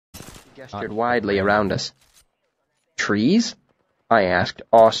Gestured widely around us. Trees? I asked,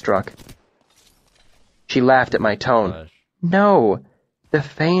 awestruck. She laughed at my tone. No, the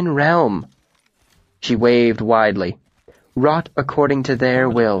Fane realm. She waved widely. Wrought according to their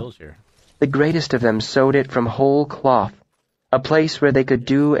will. The greatest of them sewed it from whole cloth, a place where they could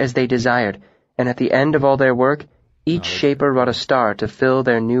do as they desired, and at the end of all their work, each shaper wrought a star to fill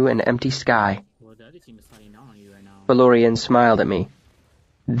their new and empty sky. Felurian smiled at me.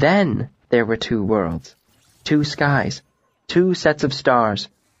 Then there were 2 worlds, 2 skies, 2 sets of stars.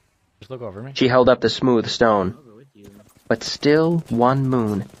 Just look over me. She held up the smooth stone. But still 1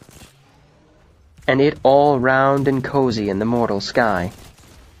 moon. And it all round and cozy in the mortal sky.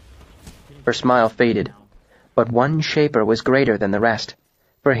 Her smile faded, but one shaper was greater than the rest.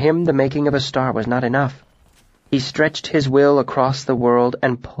 For him the making of a star was not enough. He stretched his will across the world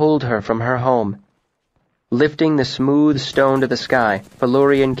and pulled her from her home. Lifting the smooth stone to the sky,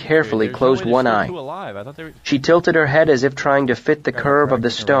 Felurian carefully closed one eye. She tilted her head as if trying to fit the curve of the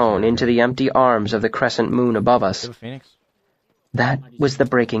stone into the empty arms of the crescent moon above us. That was the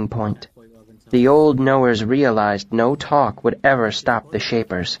breaking point. The old knowers realized no talk would ever stop the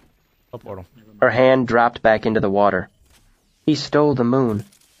shapers. Her hand dropped back into the water. He stole the moon,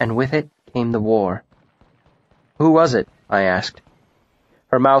 and with it came the war. Who was it? I asked.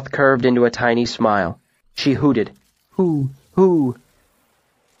 Her mouth curved into a tiny smile. She hooted. Who?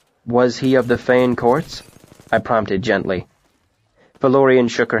 Was he of the Fane courts? I prompted gently. Felurian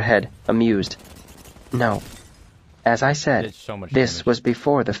shook her head, amused. No. As I said, this was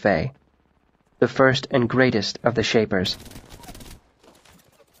before the Fae. The first and greatest of the Shapers.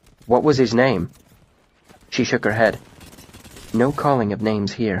 What was his name? She shook her head. No calling of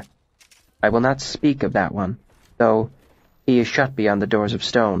names here. I will not speak of that one, though he is shut beyond the doors of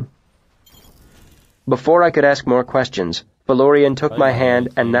stone. Before I could ask more questions, Felurian took my hand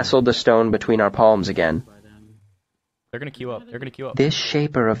and nestled the stone between our palms again. They're gonna queue up. This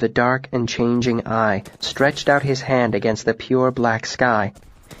shaper of the dark and changing eye stretched out his hand against the pure black sky.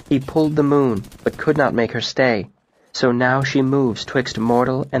 He pulled the moon, but could not make her stay, so now she moves twixt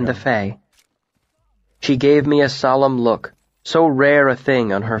mortal and the Fae. She gave me a solemn look, so rare a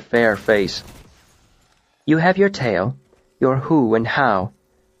thing on her fair face. You have your tale, your who and how.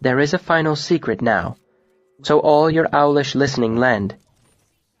 There is a final secret now, so all your owlish listening lend.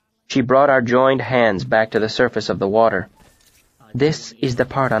 She brought our joined hands back to the surface of the water. This is the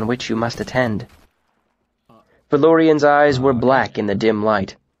part on which you must attend. Felurian's eyes were black in the dim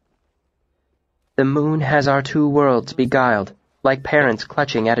light. The moon has our 2 worlds beguiled, like parents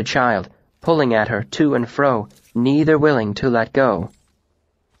clutching at a child, pulling at her to and fro, neither willing to let go.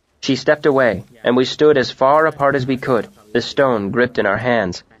 She stepped away, and we stood as far apart as we could, the stone gripped in our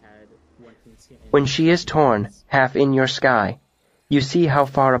hands. When she is torn, half in your sky, you see how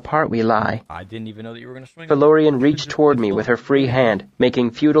far apart we lie. I didn't even know that you were going to swing. Felurian reached toward me with her free hand,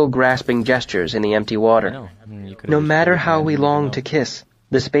 making futile grasping gestures in the empty water. No matter how we long to kiss,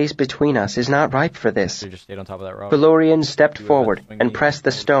 the space between us is not ripe for this. Felurian stepped forward and pressed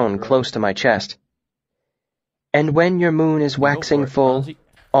the stone close to my chest. And when your moon is waxing full,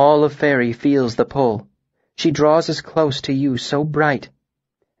 all of Fairy feels the pull. She draws us close to you so bright.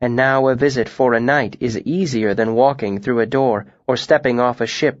 And now a visit for a night is easier than walking through a door or stepping off a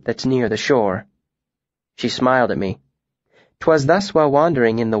ship that's near the shore. She smiled at me. 'Twas thus while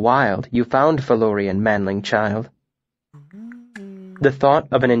wandering in the wild you found Felurian, manling child. The thought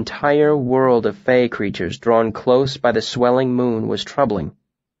of an entire world of Fae creatures drawn close by the swelling moon was troubling.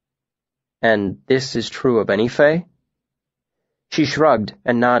 And this is true of any Fae? She shrugged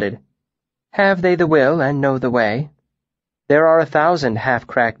and nodded. Have they the will and know the way? There are 1,000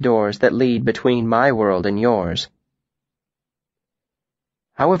 half-cracked doors that lead between my world and yours.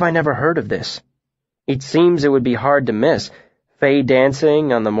 How have I never heard of this? It seems it would be hard to miss, Fae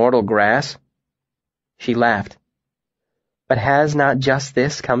dancing on the mortal grass. She laughed. But has not just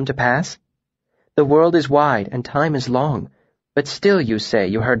this come to pass? The world is wide and time is long, but still you say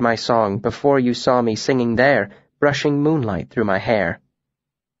you heard my song before you saw me singing there, brushing moonlight through my hair.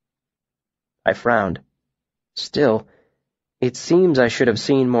 I frowned. Still, it seems I should have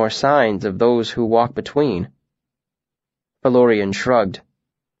seen more signs of those who walk between. Felurian shrugged.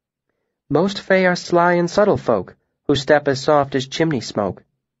 Most Fae are sly and subtle folk, who step as soft as chimney smoke.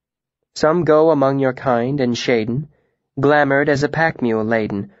 Some go among your kind and shaden, glamoured as a pack mule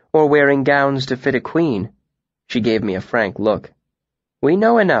laden, or wearing gowns to fit a queen. She gave me a frank look. We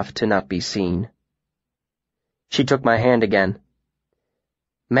know enough to not be seen. She took my hand again.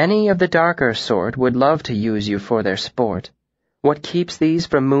 Many of the darker sort would love to use you for their sport. What keeps these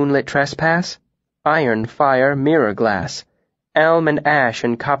from moonlit trespass? Iron, fire, mirror glass. elm and ash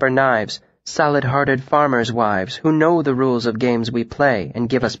and copper knives, solid-hearted farmers' wives who know the rules of games we play and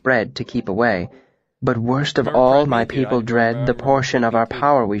give us bread to keep away. But worst of all, my people dread the portion of our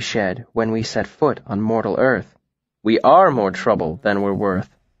power we shed when we set foot on mortal earth. We are more trouble than we're worth,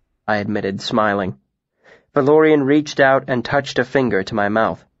 I admitted, smiling. Felurian reached out and touched a finger to my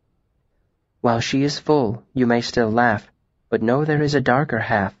mouth. While she is full, you may still laugh, but know there is a darker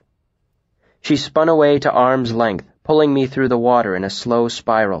half. She spun away to arm's length, pulling me through the water in a slow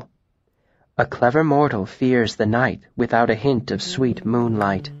spiral. A clever mortal fears the night without a hint of sweet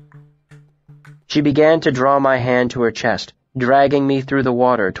moonlight. She began to draw my hand to her chest, dragging me through the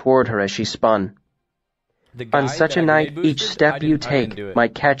water toward her as she spun. On such a night, each step you take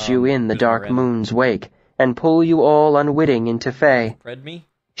might catch you in the dark moon's wake and pull you all unwitting into Fae.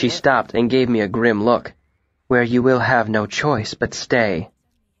 She stopped and gave me a grim look, where you will have no choice but stay.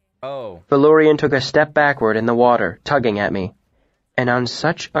 Felurian took a step backward in the water, tugging at me. And on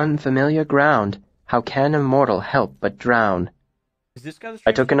such unfamiliar ground, how can a mortal help but drown?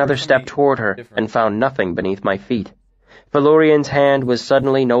 I took another step toward her and found nothing beneath my feet. Felurian's hand was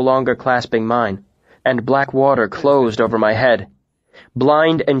suddenly no longer clasping mine, and black water closed over my head.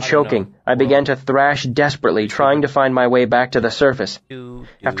 Blind and choking, I began to thrash desperately, trying to find my way back to the surface.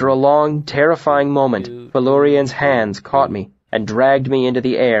 After a long, terrifying moment, Felurian's hands caught me and dragged me into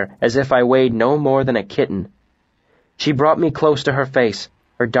the air as if I weighed no more than a kitten. She brought me close to her face,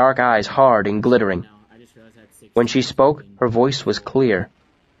 her dark eyes hard and glittering. When she spoke, her voice was clear.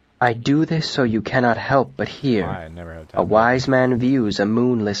 I do this so you cannot help but hear. A wise man views a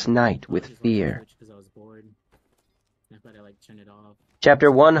moonless night with fear.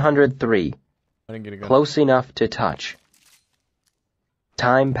 Chapter 103. Close Enough to Touch.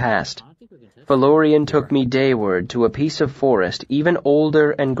 Time passed. Felurian took me dayward to a piece of forest even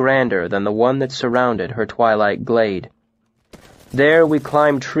older and grander than the one that surrounded her twilight glade. There we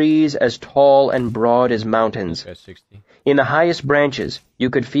climbed trees as tall and broad as mountains. In the highest branches, you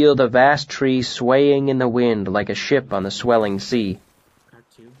could feel the vast tree swaying in the wind like a ship on the swelling sea.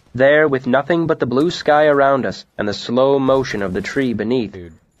 There, with nothing but the blue sky around us and the slow motion of the tree beneath,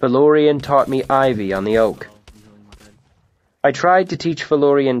 Felurian taught me ivy on the oak. I tried to teach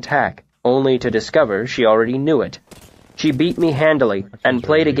Felurian tack, only to discover she already knew it. She beat me handily and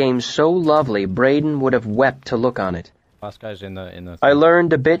played a game so lovely Braden would have wept to look on it. I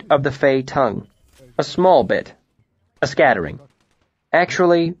learned a bit of the Fae tongue. A small bit. A scattering.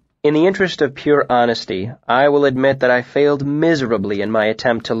 Actually, in the interest of pure honesty, I will admit that I failed miserably in my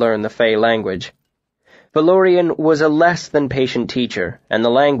attempt to learn the Fae language. Felurian was a less than patient teacher, and the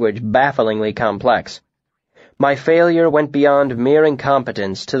language bafflingly complex. My failure went beyond mere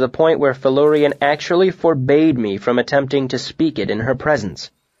incompetence to the point where Felurian actually forbade me from attempting to speak it in her presence.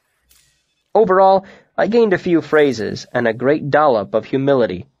 Overall, I gained a few phrases and a great dollop of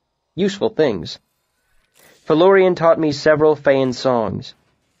humility. Useful things. Felurian taught me several Faean songs.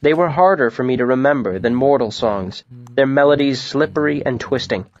 They were harder for me to remember than mortal songs, their melodies slippery and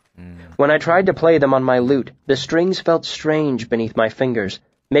twisting. When I tried to play them on my lute, the strings felt strange beneath my fingers,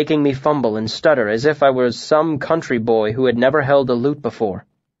 making me fumble and stutter as if I was some country boy who had never held a lute before.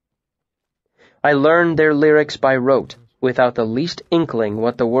 I learned their lyrics by rote, without the least inkling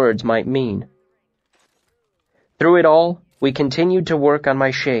what the words might mean. Through it all, we continued to work on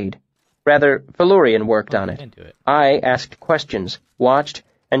my shade. Rather, Felurian worked on it. I asked questions, watched,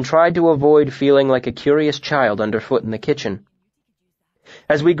 and tried to avoid feeling like a curious child underfoot in the kitchen.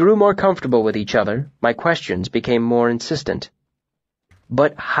 As we grew more comfortable with each other, my questions became more insistent.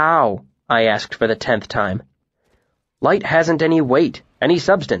 But how? I asked for the 10th time. Light hasn't any weight, any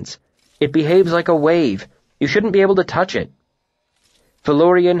substance. It behaves like a wave. You shouldn't be able to touch it.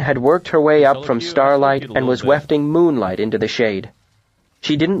 Felurian had worked her way up from starlight and was wafting moonlight into the shade.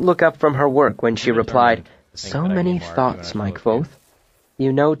 She didn't look up from her work when she replied, So many thoughts, my quoth.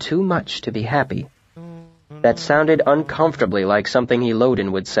 You know too much to be happy. That sounded uncomfortably like something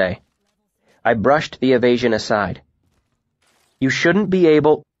Elodin would say. I brushed the evasion aside. You shouldn't be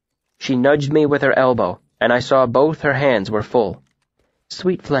able... She nudged me with her elbow, and I saw both her hands were full.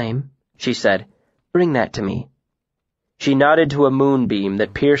 Sweet flame, she said, bring that to me. She nodded to a moonbeam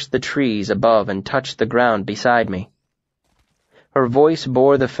that pierced the trees above and touched the ground beside me. Her voice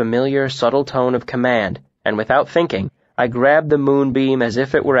bore the familiar, subtle tone of command, and without thinking, I grabbed the moonbeam as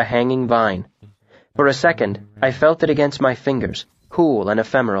if it were a hanging vine. For a second, I felt it against my fingers, cool and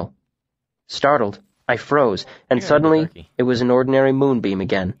ephemeral. Startled, I froze, and suddenly it was an ordinary moonbeam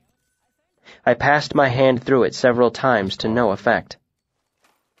again. I passed my hand through it several times to no effect.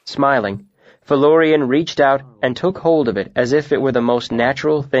 Smiling, Felurian reached out and took hold of it as if it were the most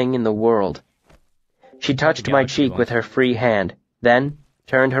natural thing in the world. She touched my cheek with her free hand, then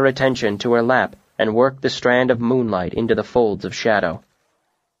turned her attention to her lap and worked the strand of moonlight into the folds of shadow.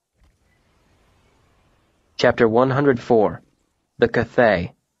 Chapter 104. The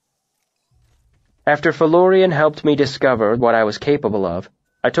Cathay. After Felurian helped me discover what I was capable of,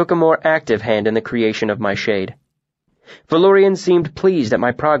 I took a more active hand in the creation of my shade. Felurian seemed pleased at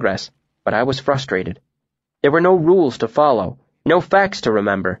my progress, but I was frustrated. There were no rules to follow, no facts to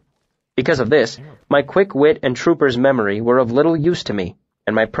remember. Because of this, my quick wit and trooper's memory were of little use to me,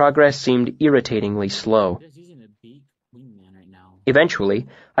 and my progress seemed irritatingly slow. Eventually,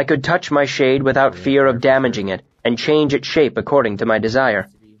 I could touch my shade without fear of damaging it and change its shape according to my desire.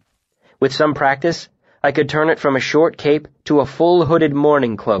 With some practice, I could turn it from a short cape to a full hooded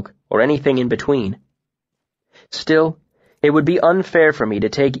morning cloak or anything in between. Still, it would be unfair for me to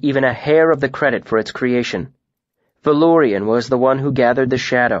take even a hair of the credit for its creation. Felurian was the one who gathered the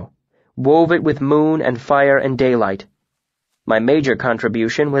shadow, wove it with moon and fire and daylight. My major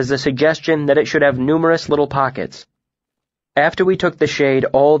contribution was the suggestion that it should have numerous little pockets. After we took the shade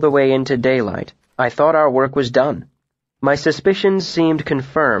all the way into daylight, I thought our work was done. My suspicions seemed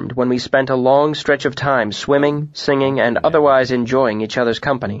confirmed when we spent a long stretch of time swimming, singing, and otherwise enjoying each other's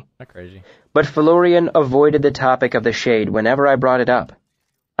company. That's crazy. But Felurian avoided the topic of the shade whenever I brought it up.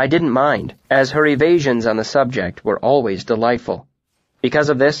 I didn't mind, as her evasions on the subject were always delightful. Because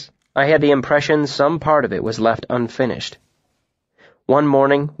of this, I had the impression some part of it was left unfinished. One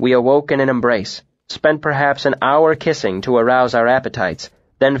morning, we awoke in an embrace, spent perhaps an hour kissing to arouse our appetites,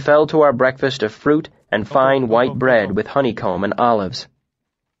 then fell to our breakfast of fruit and fine white bread with honeycomb and olives.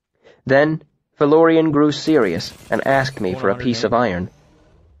 Then, Felurian grew serious and asked me for a piece of iron.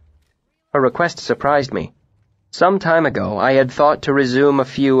 Her request surprised me. Some time ago, I had thought to resume a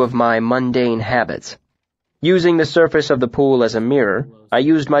few of my mundane habits. Using the surface of the pool as a mirror, I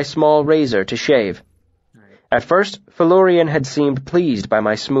used my small razor to shave. At first, Felurian had seemed pleased by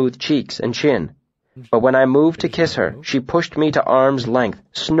my smooth cheeks and chin, but when I moved to kiss her, she pushed me to arm's length,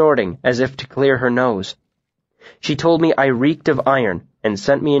 snorting as if to clear her nose. She told me I reeked of iron and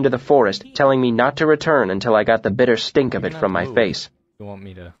sent me into the forest, telling me not to return until I got the bitter stink of it from my face. You want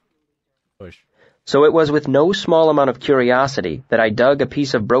me to push? So it was with no small amount of curiosity that I dug a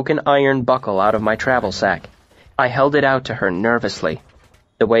piece of broken iron buckle out of my travel sack. I held it out to her nervously,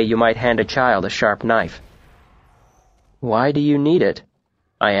 the way you might hand a child a sharp knife. "Why do you need it?"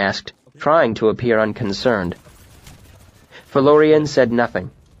 I asked, trying to appear unconcerned. Felurian said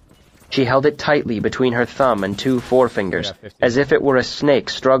nothing. She held it tightly between her thumb and two forefingers, as if it were a snake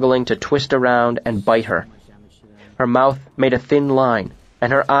struggling to twist around and bite her. Her mouth made a thin line,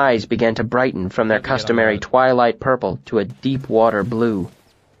 and her eyes began to brighten from their customary twilight purple to a deep water blue.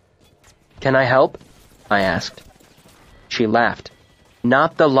 "Can I help?" I asked. She laughed.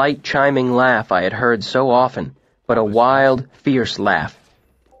 Not the light chiming laugh I had heard so often, but a wild, fierce laugh.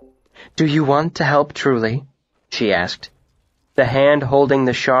 "Do you want to help truly?" she asked. The hand holding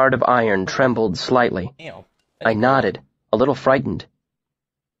the shard of iron trembled slightly. I nodded, a little frightened.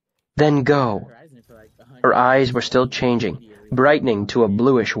 "Then go." Her eyes were still changing, brightening to a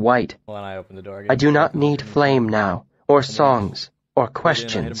bluish white. "I do not need flame now, or songs, or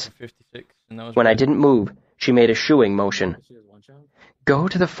questions." When I didn't move, she made a shooing motion. "Go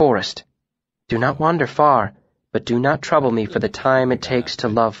to the forest. Do not wander far, but do not trouble me for the time it takes to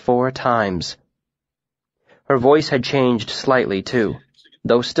love 4 times. Her voice had changed slightly, too.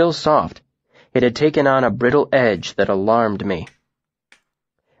 Though still soft, it had taken on a brittle edge that alarmed me.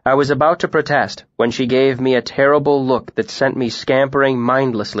 I was about to protest when she gave me a terrible look that sent me scampering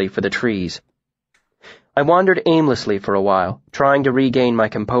mindlessly for the trees. I wandered aimlessly for a while, trying to regain my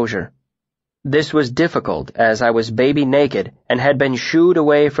composure. This was difficult, as I was baby naked and had been shooed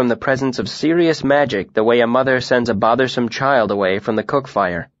away from the presence of serious magic the way a mother sends a bothersome child away from the cook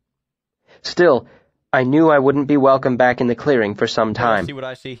fire. Still, I knew I wouldn't be welcome back in the clearing for some time,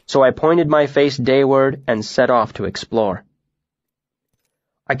 so I pointed my face dayward and set off to explore.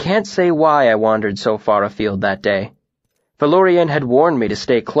 I can't say why I wandered so far afield that day. Felurian had warned me to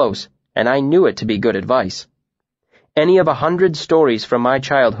stay close, and I knew it to be good advice. Any of 100 stories from my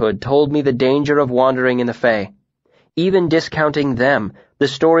childhood told me the danger of wandering in the Fae. Even discounting them, the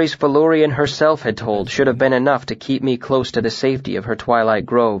stories Felurian herself had told should have been enough to keep me close to the safety of her twilight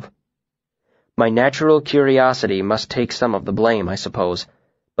grove. My natural curiosity must take some of the blame, I suppose,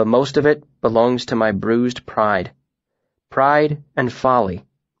 but most of it belongs to my bruised pride. Pride and folly,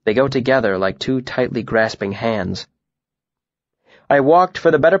 they go together like 2 tightly grasping hands. I walked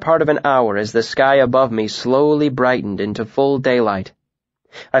for the better part of an hour as the sky above me slowly brightened into full daylight.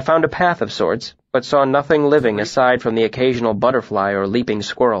 I found a path of sorts, but saw nothing living aside from the occasional butterfly or leaping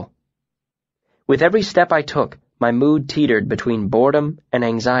squirrel. With every step I took, my mood teetered between boredom and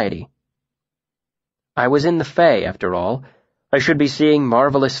anxiety. I was in the Fae, after all. I should be seeing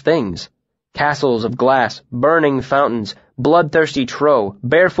marvelous things. Castles of glass, burning fountains, bloodthirsty trolls,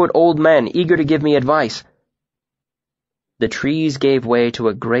 barefoot old men eager to give me advice. The trees gave way to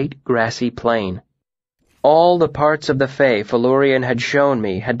a great grassy plain. All the parts of the Fae Felurian had shown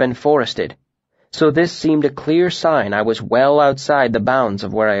me had been forested, so this seemed a clear sign I was well outside the bounds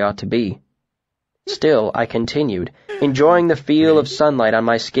of where I ought to be. Still, I continued, enjoying the feel of sunlight on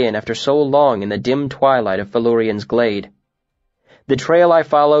my skin after so long in the dim twilight of Felurian's glade. The trail I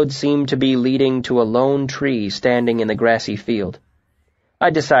followed seemed to be leading to a lone tree standing in the grassy field. I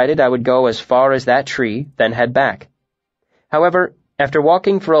decided I would go as far as that tree, then head back. However, after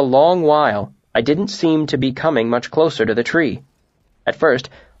walking for a long while, I didn't seem to be coming much closer to the tree. At first,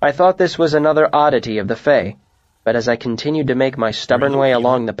 I thought this was another oddity of the Fae, but as I continued to make my stubborn way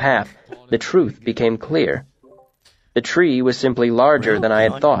along the path, the truth became clear. The tree was simply larger than I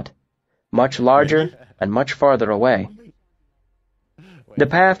had thought, much larger and much farther away. The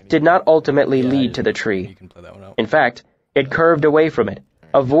path did not ultimately lead to the tree. In fact, it curved away from it,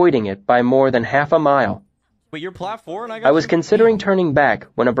 avoiding it by more than half a mile. Wait, you're plat 4 and I got I was considering turning back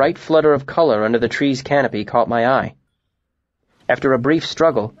when a bright flutter of color under the tree's canopy caught my eye. After a brief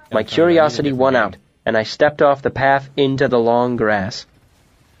struggle, my curiosity won out, and I stepped off the path into the long grass.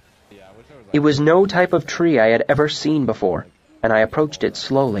 It was no type of tree I had ever seen before, and I approached it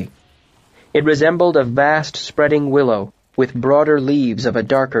slowly. It resembled a vast spreading willow, with broader leaves of a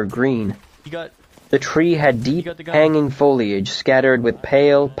darker green. The tree had deep, hanging foliage scattered with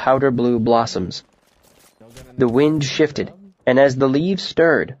pale, powder blue blossoms. The wind shifted, and as the leaves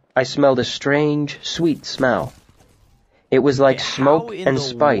stirred, I smelled a strange, sweet smell. It was like smoke and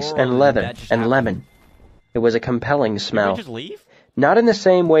spice and leather and lemon. It was a compelling smell, not in the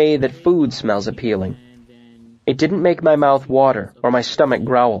same way that food smells appealing. It didn't make my mouth water or my stomach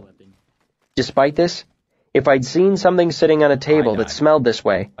growl. Despite this, if I'd seen something sitting on a table that smelled this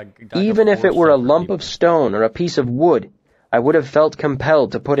way, even if it were a lump of stone or a piece of wood, I would have felt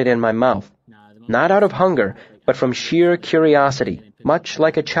compelled to put it in my mouth. Not out of hunger, but from sheer curiosity, much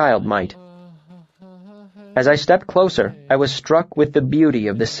like a child might. As I stepped closer, I was struck with the beauty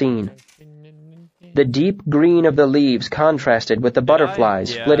of the scene. The deep green of the leaves contrasted with the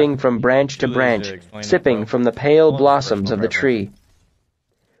butterflies flitting from branch to branch, sipping from the pale blossoms of the tree.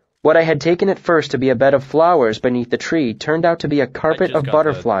 What I had taken at first to be a bed of flowers beneath the tree turned out to be a carpet of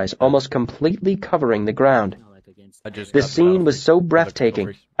butterflies almost completely covering the ground. The scene was so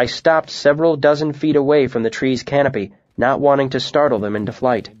breathtaking, I stopped several dozen feet away from the tree's canopy, not wanting to startle them into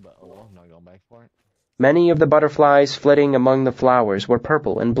flight. Many of the butterflies flitting among the flowers were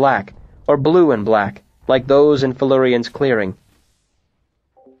purple and black, or blue and black, like those in Felurian's clearing.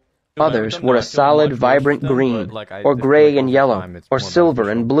 Others were a solid, vibrant green, or gray and yellow, or silver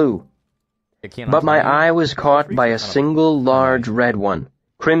and blue. But my eye was caught by a single large red one,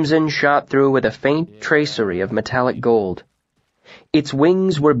 crimson shot through with a faint tracery of metallic gold. Its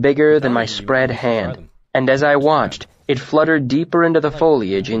wings were bigger than my spread hand, and as I watched, it fluttered deeper into the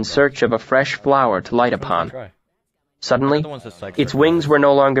foliage in search of a fresh flower to light upon. Suddenly, its wings were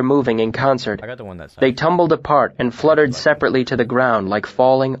no longer moving in concert. They tumbled apart and fluttered separately to the ground like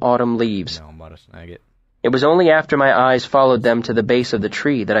falling autumn leaves. It was only after my eyes followed them to the base of the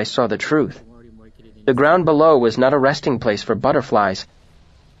tree that I saw the truth. The ground below was not a resting place for butterflies.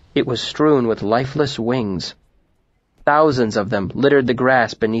 It was strewn with lifeless wings. Thousands of them littered the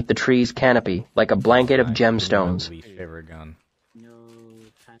grass beneath the tree's canopy like a blanket of gemstones.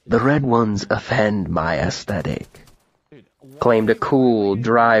 The red ones offend my aesthetic, claimed a cool,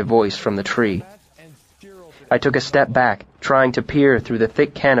 dry voice from the tree. I took a step back, trying to peer through the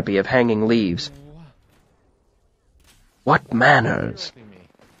thick canopy of hanging leaves. What manners,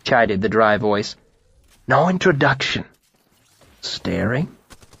 chided the dry voice. No introduction. Staring?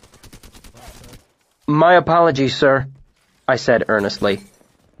 My apologies, sir, I said earnestly.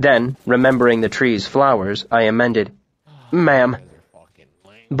 Then, remembering the tree's flowers, I amended. Ma'am,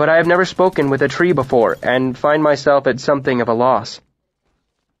 but I have never spoken with a tree before, and find myself at something of a loss.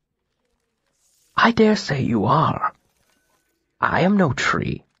 I dare say you are. I am no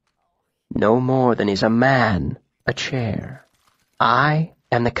tree. No more than is a man a chair. I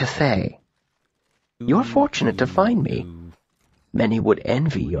am the Cathay. You're fortunate to find me. Many would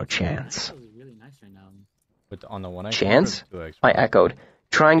envy your chance. Chance? I echoed,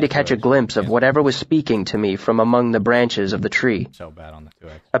 trying to catch a glimpse of whatever was speaking to me from among the branches of the tree.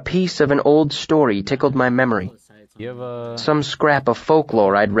 A piece of an old story tickled my memory. Some scrap of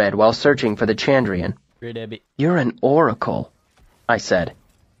folklore I'd read while searching for the Chandrian. You're an oracle, I said.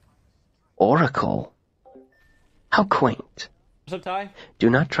 Oracle. How quaint. What's up, Ty? Do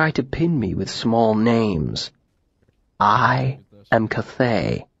not try to pin me with small names. I am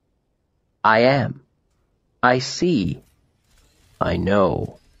Cathay. I am. I see. I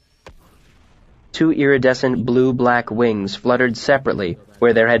know. Two iridescent blue-black wings fluttered separately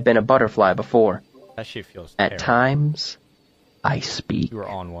where there had been a butterfly before. That shit feels At terrible. times, I speak. You were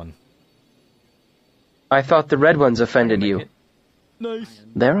on one. I thought the red ones offended you. Nice.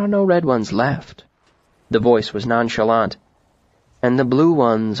 There are no red ones left. The voice was nonchalant. And the blue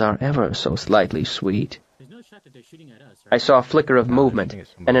ones are ever so slightly sweet. I saw a flicker of movement,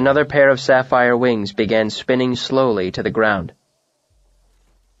 and another pair of sapphire wings began spinning slowly to the ground.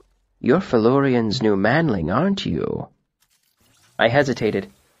 You're Felurian's new manling, aren't you? I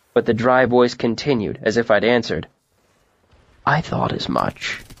hesitated, but the dry voice continued as if I'd answered. I thought as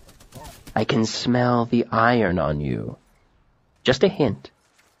much. I can smell the iron on you. Just a hint.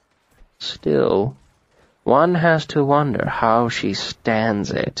 Still, one has to wonder how she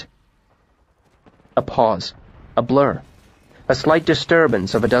stands it. A pause, a blur, a slight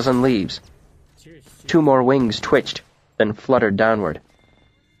disturbance of a dozen leaves. Two more wings twitched, then fluttered downward.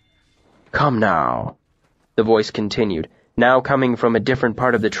 Come now, the voice continued, now coming from a different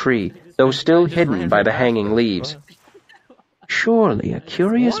part of the tree, though still hidden by the hanging leaves. Surely a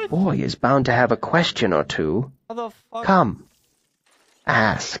curious boy is bound to have a question or two. How the fuck? Come,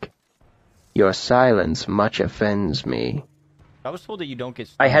 ask. Your silence much offends me. I was told that you don't get.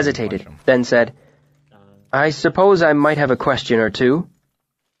 I hesitated, then said, I suppose I might have a question or two.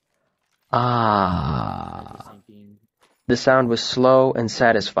 Ah. The sound was slow and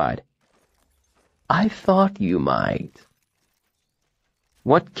satisfied. I thought you might.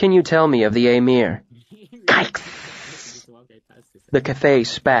 What can you tell me of the Amir? Kikes! The Cathay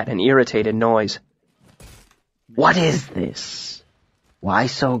spat an irritated noise. What is this? Why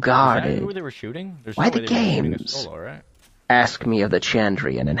so Is that guarded? who they were shooting? There's Why no the way they were shooting a games? solo, right? Ask me of the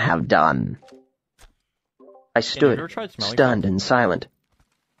Chandrian and have done. I Have you ever stood, tried smelling stunned and silent.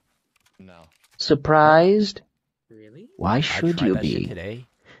 No. Surprised? Really? Why I should tried you that shit be? today.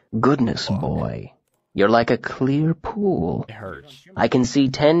 Goodness, boy. You're like a clear pool. It hurts. I can see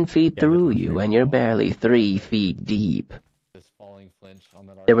 10 feet Yeah, through but- you, and you're barely 3 feet deep. This falling flinch on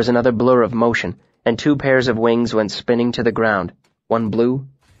that There was another blur of motion, and two pairs of wings went spinning to the ground, one blue,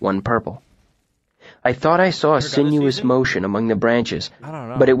 one purple. I thought I saw a Ever done this sinuous season? motion among the branches, I don't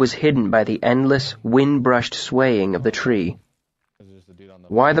know. but it was hidden by the endless, wind-brushed swaying of the tree.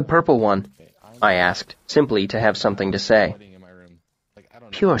 Why the purple one? I asked, simply to have something to say.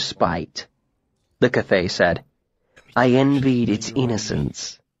 Pure spite, The Cathay said. I envied its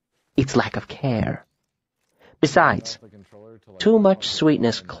innocence, its lack of care. Besides, too much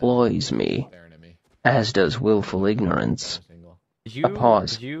sweetness cloys me, as does willful ignorance. Did you, a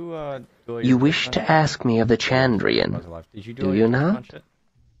pause. Did you, do You wish to ask me of the Chandrian. Did you Do you not?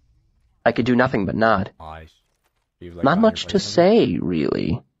 I could do nothing but nod. Nice. You, like, Not found much your to place in say,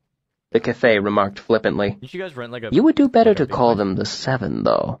 really. The Cathay remarked flippantly. it? Did you guys rent like a? You would do better like a to big call place? them the Seven,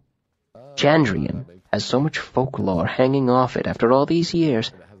 though. Chandrian has so much folklore hanging off it after all these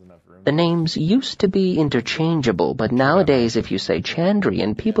years. The names used to be interchangeable, but nowadays if you say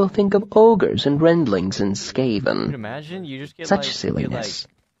Chandrian, people think of ogres and rendlings and Can you Skaven. imagine? You just get Such like, you silliness.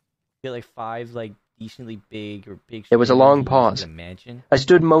 Get like 5 like decently big or big. There was a streamers long and you pause. just get a mansion. I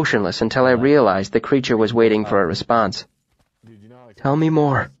stood motionless until I realized the creature was waiting for a response. Tell me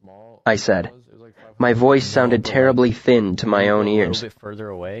more, I said. My voice sounded terribly thin to my own A ears. little bit further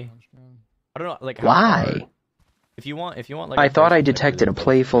away. I don't know, like how Why? far- If you want, like. I a thought place I that's detected a really close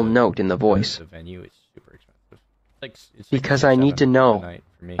playful to note in the voice. The venue is super expensive. It's Because 6 or I need to 7 know, a night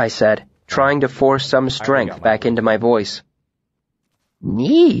for me. I said, trying to force some strength back into my voice.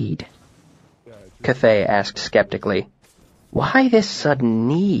 Need? Cathay asked skeptically. Why this sudden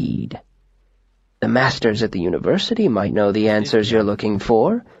need? The masters at the university might know the answers you're looking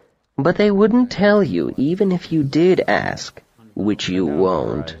for, but they wouldn't tell you even if you did ask, which you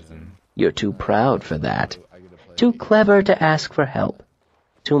won't. Horizon. You're too proud for that. Too clever to ask for help.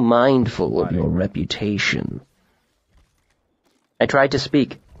 Too mindful of your reputation. I tried to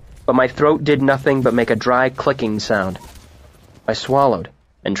speak, but my throat did nothing but make a dry clicking sound. I swallowed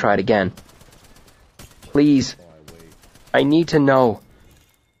and tried again. Please, I need to know.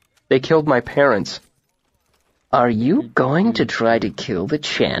 They killed my parents. Are you going to try to kill the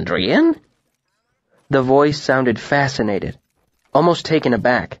Chandrian? The voice sounded fascinated, almost taken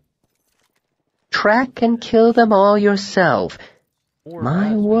aback. Track and kill them all yourself. Or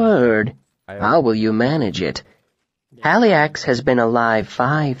My last word, I- how will you manage it? Haliax has been alive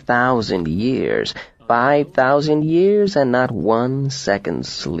 5,000 years. 5,000 years and not 1 second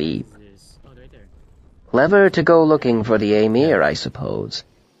sleep. Clever to go looking for the Emir, I suppose.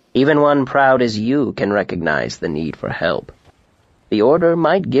 Even one proud as you can recognize the need for help. The Order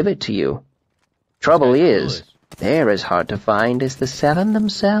might give it to you. Trouble is, they're as hard to find as the Seven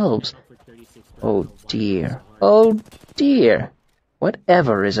themselves. Oh dear, oh dear.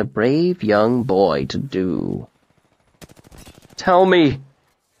 Whatever is a brave young boy to do? Tell me!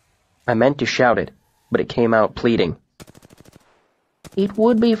 I meant to shout it, but it came out pleading. It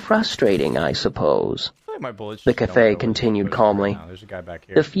would be frustrating, I suppose. My bullets The just don't Cathay go continued anywhere calmly. right now. There's a guy back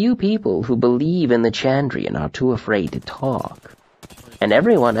here. The few people who believe in the Chandrian are too afraid to talk, and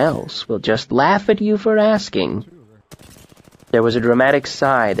everyone else will just laugh at you for asking. There was a dramatic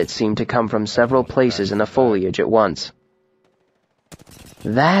sigh that seemed to come from several places in the foliage at once.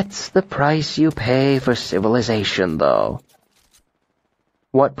 That's the price you pay for civilization, though.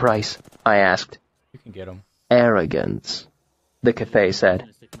 What price? I asked. You can get him. Arrogance, the Cathay said.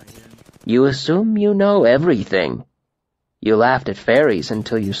 You assume you know everything. You laughed at fairies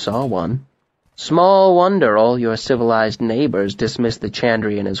until you saw one. Small wonder all your civilized neighbors dismissed the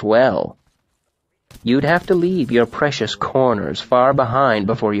Chandrian as well. You'd have to leave your precious corners far behind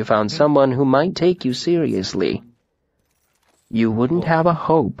before you found someone who might take you seriously. You wouldn't have a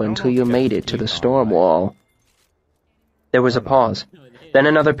hope until you made it to the storm wall. There was a pause. Then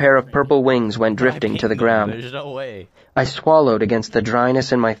another pair of purple wings went drifting to the ground. There's no way. I swallowed against the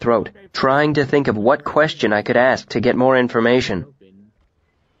dryness in my throat, trying to think of what question I could ask to get more information.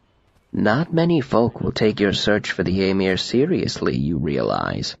 Not many folk will take your search for the Emir seriously, you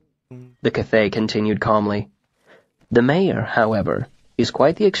realize. The Cathay continued calmly. The mayor, however, is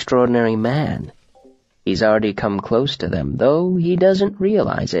quite the extraordinary man. He's already come close to them, though he doesn't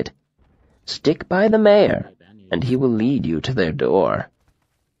realize it. Stick by the mayor, and he will lead you to their door.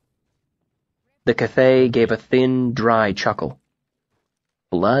 The Cathay gave a thin, dry chuckle.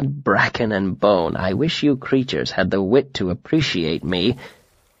 Blood, bracken, and bone, I wish you creatures had the wit to appreciate me.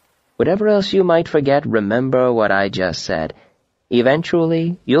 Whatever else you might forget, remember what I just said.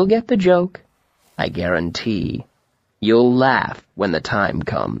 Eventually, you'll get the joke. I guarantee. You'll laugh when the time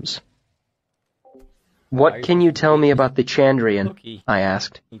comes. What can you tell me about the Chandrian? I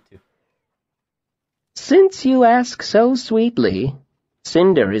asked. Me too. Since you ask so sweetly,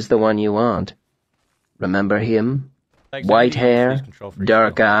 Cinder is the one you want. Remember him? Like, White maybe hair, use control for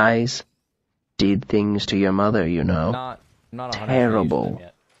dark yourself. eyes. Did things to your mother, you know. Not 100% Terrible. using them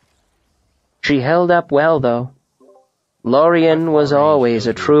yet. She held up well, though. Lorien was always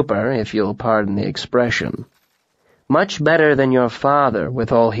a trooper, if you'll pardon the expression. Much better than your father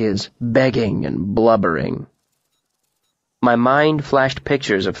with all his begging and blubbering. My mind flashed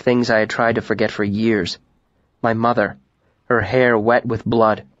pictures of things I had tried to forget for years. My mother, her hair wet with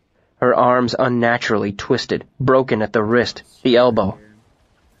blood, her arms unnaturally twisted, broken at the wrist, the elbow.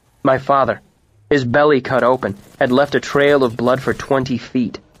 My father, his belly cut open, had left a trail of blood for 20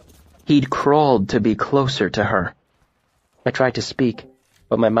 feet. He'd crawled to be closer to her. I tried to speak,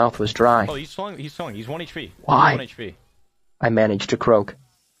 but my mouth was dry. Oh, he's swung. He's 1 HP. Why? 1 HP. I managed to croak.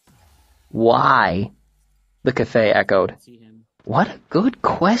 Why? The Cathay echoed. What a good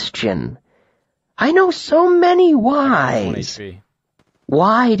question. I know so many 1 whys. HP.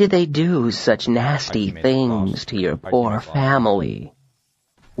 Why did they do such nasty teammate's things lost. to your Our poor teammate's lost. family?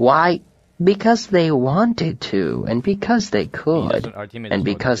 Why? Because they wanted to, and because they could, Our teammate and doesn't want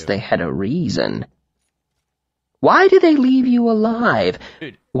because to. they had a reason. Why did they leave you alive?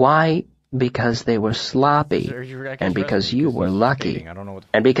 Dude. Why? Because they were sloppy, Sir, you're actually and because wrestling you because were he's lucky, skating. I don't know what the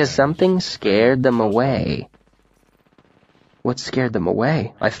and fuck because he's doing. something scared them away. What scared them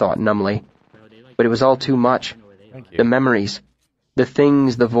away? I thought numbly. But it was all too much. Thank you. The memories, the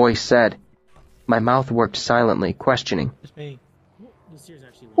things the voice said. My mouth worked silently, questioning. It's me.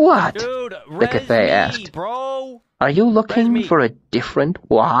 What? Dude, The Cathay asked. Bro. Are you looking me. for a different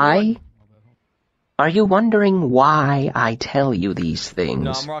why? Are you wondering why I tell you these things?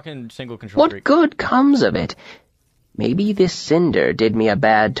 No, I'm rocking single control What freak. good comes of it? Maybe this cinder did me a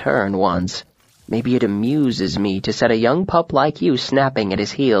bad turn once. Maybe it amuses me to set a young pup like you snapping at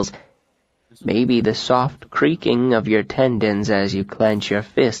his heels. Maybe the soft creaking of your tendons as you clench your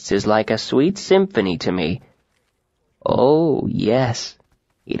fists is like a sweet symphony to me. Oh, yes,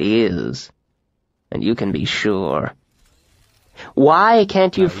 it is. And you can be sure. Why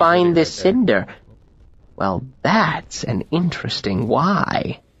can't you No, he's find really this right there. cinder? Well, that's an interesting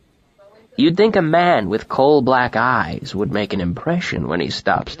why. You'd think a man with coal-black eyes would make an impression when he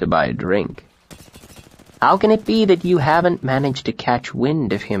stops to buy a drink. How can it be that you haven't managed to catch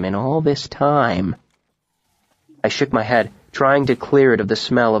wind of him in all this time? I shook my head, trying to clear it of the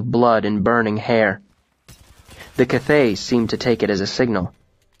smell of blood and burning hair. The Cathay seemed to take it as a signal.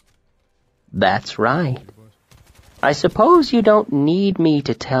 That's right. I suppose you don't need me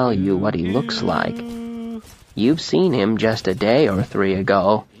to tell you what he looks like. You've seen him just a day or 3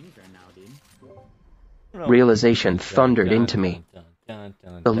 ago. Realization thundered into me.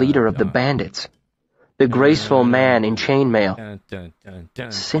 The leader of the bandits. The graceful man in chainmail.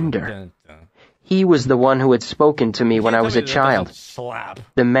 Cinder. He was the one who had spoken to me when I was a child.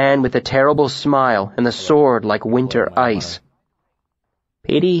 The man with the terrible smile and the sword like winter ice.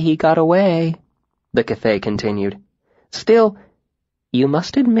 Pity he got away, the Cathay continued. Still, you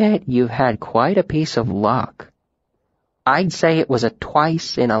must admit you've had quite a piece of luck. I'd say it was a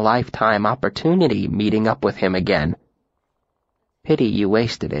twice-in-a-lifetime opportunity meeting up with him again. Pity you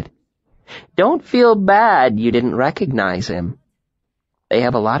wasted it. Don't feel bad you didn't recognize him. They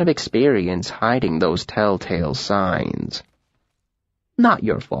have a lot of experience hiding those telltale signs. Not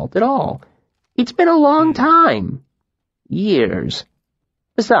your fault at all. It's been a long time. Years.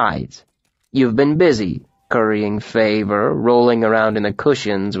 Besides, you've been busy, currying favor, rolling around in the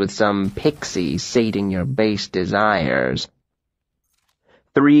cushions with some pixie sating your base desires.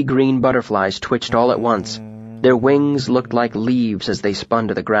 3 green butterflies twitched all at once. Their wings looked like leaves as they spun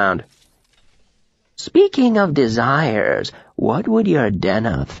to the ground. Speaking of desires, what would your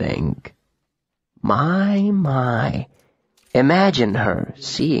Denna think? My. Imagine her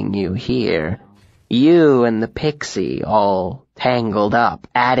seeing you here. You and the pixie all tangled up,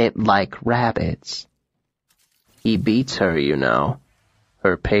 at it like rabbits. He beats her, you know,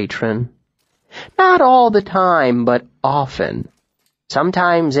 her patron. Not all the time, but often.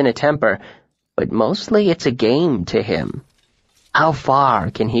 Sometimes in a temper, but mostly it's a game to him. How far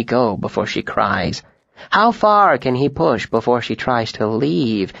can he go before she cries? How far can he push before she tries to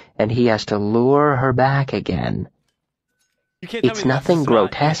leave and he has to lure her back again? It's nothing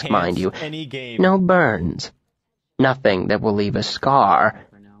grotesque, mind you. No burns. Nothing that will leave a scar.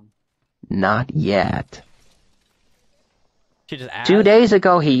 Not yet. 2 days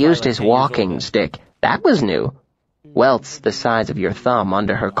ago he used his walking stick. That was new. Welts the size of your thumb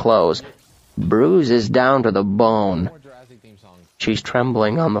under her clothes. Bruises down to the bone. She's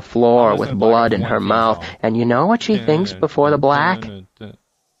trembling on the floor with blood in her mouth, and you know what she thinks before the black?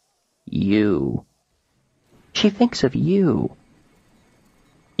 You. She thinks of you.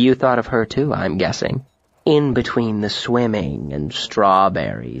 You thought of her too, I'm guessing, in between the swimming and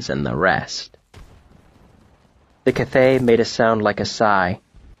strawberries and the rest. The Cathay made a sound like a sigh.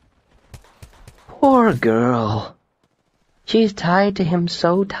 Poor girl. She's tied to him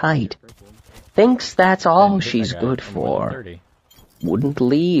so tight. Thinks that's all she's good for. Wouldn't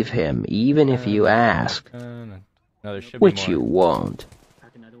leave him even if you asked. Which you won't.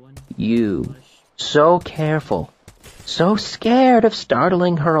 You, so careful, so scared of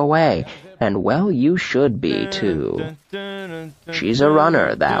startling her away, and well you should be too. She's a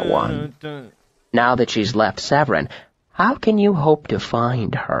runner, that one. Now that she's left Severin, how can you hope to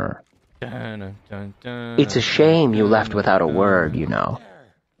find her? It's a shame you left without a word, you know.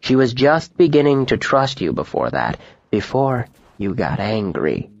 She was just beginning to trust you before that, before you got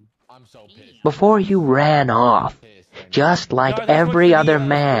angry. Before you ran off, just like every other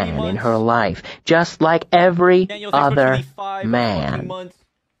man in her life, just like every other man.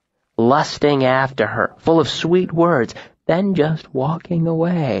 Lusting after her, full of sweet words, then just walking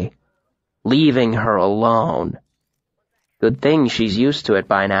away. Leaving her alone. Good thing she's used to it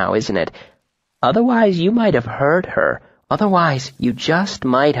by now, isn't it? Otherwise you might have hurt her. Otherwise you just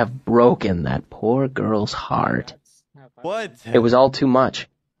might have broken that poor girl's heart. What? It was all too much.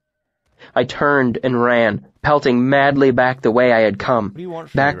 I turned and ran, pelting madly back the way I had come,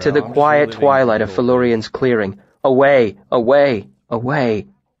 back to the quiet twilight of Felurian's clearing, away.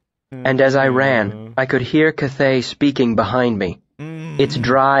 And as I ran, I could hear Cathay speaking behind me. Its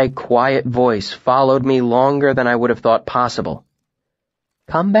dry, quiet voice followed me longer than I would have thought possible.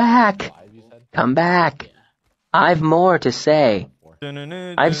 Come back. Come back. I've more to say.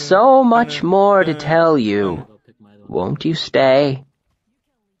 I've so much more to tell you. Won't you stay?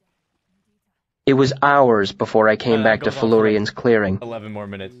 It was hours before I came back to Felurian's clearing. 11 more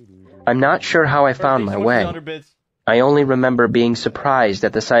minutes. I'm not sure how I found my way. I only remember being surprised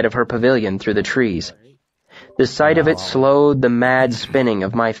at the sight of her pavilion through the trees. The sight of it slowed the mad spinning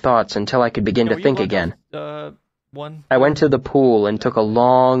of my thoughts until I could begin to think again. I went to the pool and took a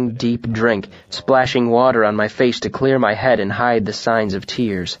long, deep drink, splashing water on my face to clear my head and hide the signs of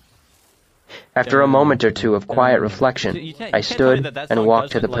tears. After a moment or two of quiet reflection, I stood and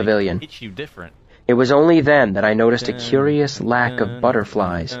walked to the pavilion. It was only then that I noticed a curious lack of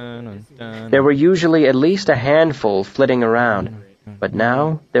butterflies. There were usually at least a handful flitting around, but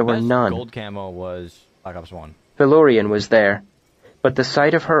now there were none. Gold camo was Black Ops 1. Felurian was there. but the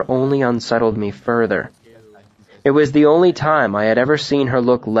sight of her only unsettled me further. It was the only time I had ever seen her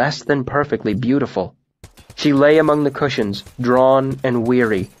look less than perfectly beautiful. She lay among the cushions, drawn and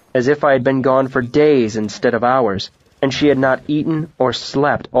weary, as if I had been gone for days instead of hours, and she had not eaten or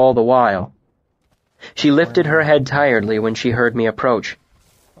slept all the while. She lifted her head tiredly when she heard me approach.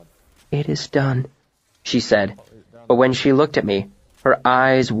 "It is done," she said, but when she looked at me, her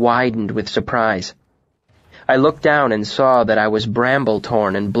eyes widened with surprise. I looked down and saw that I was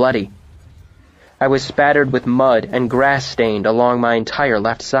bramble-torn and bloody. I was spattered with mud and grass-stained along my entire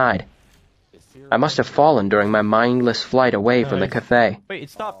left side. I must have fallen during my mindless flight away from the cafe. Wait, it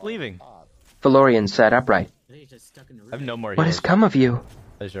stopped leaving. Valorian sat upright. I have no more heals. "What has come of you?"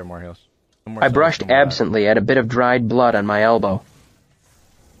 Is there more heals? No more I souls, brushed no more absently at a bit of dried blood on my elbow.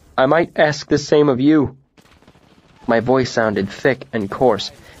 "I might ask the same of you." My voice sounded thick and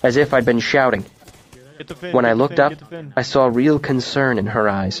coarse, as if I'd been shouting. Get the fin, When get I the looked fin, up, get the fin. I saw real concern in her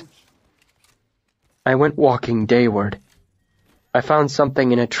eyes. "I went walking dayward. I found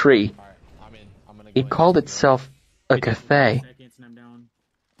something in a tree. It called itself a cafe."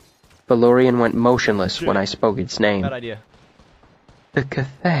 Valorian went motionless when I spoke its name. Bad idea. "The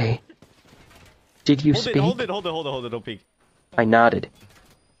cafe? Did you Hold speak?" it, hold it, don't peek. I nodded.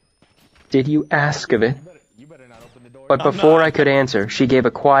 "Did you ask of it?" You better not open the door. But before I could answer, she gave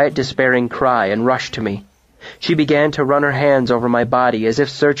a quiet, despairing cry and rushed to me. She began to run her hands over my body as if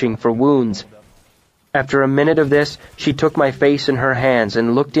searching for wounds. After a minute of this, she took my face in her hands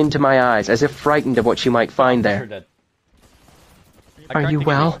and looked into my eyes as if frightened of what she might find You're there. dead. "Are you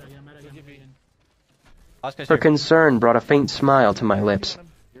well?" Her concern brought a faint smile to my lips.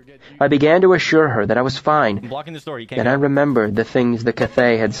 I began to assure her that I was I'm fine. blocking this door. You can't Then get I out. remembered the things the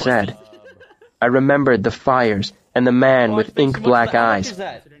Cathay had said. I remembered the fires and the man with ink-black eyes. How much is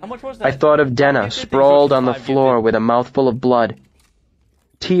that? How much was that? I thought of Denna sprawled on the floor with a mouthful of blood.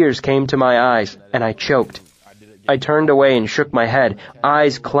 Tears came to my eyes, and I choked. I turned away and shook my head,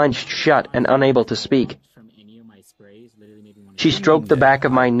 eyes clenched shut and unable to speak. She stroked the back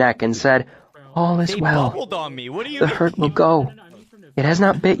of my neck and said, "All is They well. bubbled on me. What do you The mean? hurt will go. It has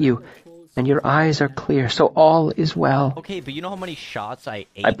not bit you, and your eyes are clear, so all is well." Okay, but you know how many shots I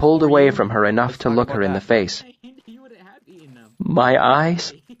ate? I pulled for away you? from her enough Let's to talk look about her in the that. face. "My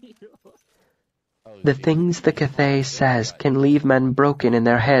eyes? The things the Cathay says can leave men broken in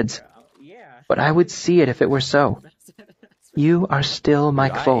their heads. But I would see it if it were so. You are still my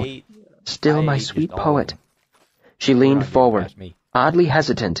Dude, I Kvothe, ate- still I my ate sweet just all poet." of She them. leaned You're not forward, getting past me. oddly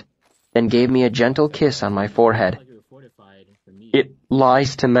hesitant, then gave me a gentle kiss on my forehead. "It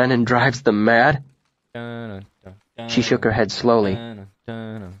lies to men and drives them mad?" Dun, dun, dun, She shook her head slowly. dun,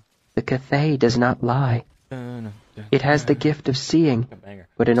 dun, "The Cathay does not lie. dun, dun, It has the gift of seeing, banger.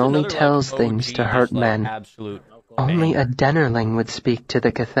 but it It's only another, like, tells OG, things to just, hurt like, men. Absolute. Only banger. a Dennerling would speak to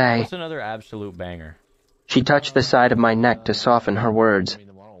the Cathay." What's another absolute banger? She touched the side of my neck to soften her words.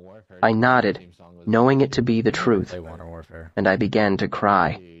 I nodded, knowing it to be the truth, Play Modern Warfare. and I began to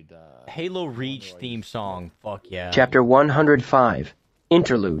cry. Halo Reach theme song. Fuck yeah. Chapter 105,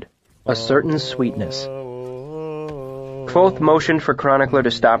 Interlude, A Certain Sweetness. Kvothe motioned for Chronicler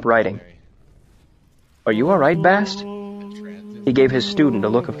to stop writing. "Are you all right, Bast?" He gave his student a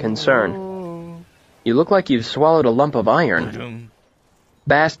look of concern. "You look like you've swallowed a lump of iron."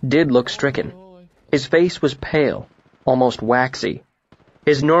 Bast did look stricken. His face was pale, almost waxy.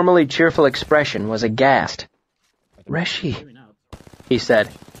 His normally cheerful expression was aghast. "Reshi," he said,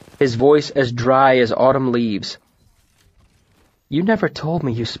 his voice as dry as autumn leaves. "You never told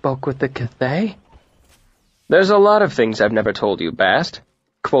me you spoke with the Cathay?" "There's a lot of things I've never told you, Bast,"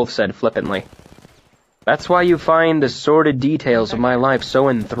 Kvothe said flippantly. "That's why you find the sordid details of my life so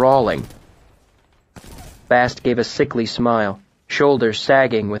enthralling." Bast gave a sickly smile, shoulders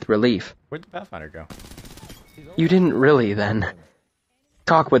sagging with relief. Where'd the Pathfinder go? "You didn't really, then.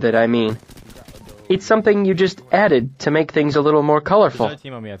 Talk with it, I mean. It's something you just added to make things a little more There's colorful." another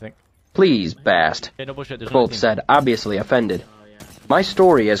team on me, I think. "Please, Bast," Okay, no bullshit. There's another Kvothe team. said, obviously offended. "My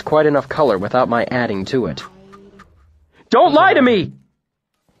story has quite enough color without my adding to it." "Don't lie to me!"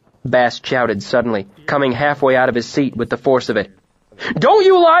 Bast shouted suddenly, coming halfway out of his seat with the force of it. "Don't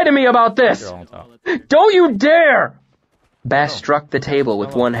you lie to me about this! They're all on top. Don't you dare!" Bast struck the table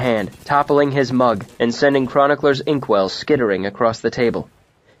with one hand, toppling his mug and sending Chronicler's inkwell skittering across the table.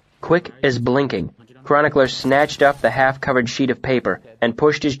 Quick as blinking, Chronicler snatched up the half-covered sheet of paper and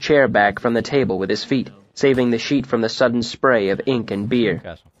pushed his chair back from the table with his feet, saving the sheet from the sudden spray of ink and beer.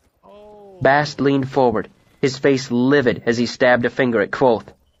 Castle. Bast leaned forward, his face livid as he stabbed a finger at Kvothe.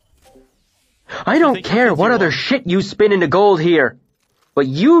 "I don't care what other shit you spin into gold here, but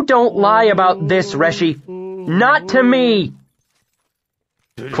you don't lie about this, Reshi. Not to me!"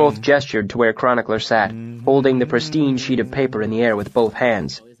 Kvothe gestured to where Chronicler sat, holding the pristine sheet of paper in the air with both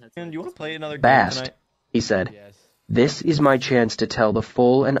hands. And you want to play another game Bast, tonight? he said, Yes. this is my chance to tell the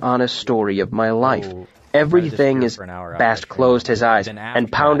full and honest story of my life. Oh, Everything disappear is... for an hour after Bast I trained. closed his eyes Then after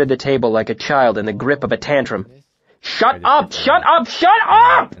and pounded that- the table like a child in the grip of a tantrum. Shut Sorry, up! this is- Shut up! Shut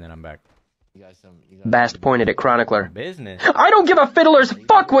up! And then I'm back. You got some. Bast pointed at Chronicler. Business. I don't give a fiddler's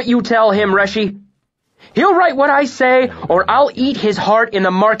fuck what you tell him, Reshi. He'll write what I say, or I'll eat his heart in the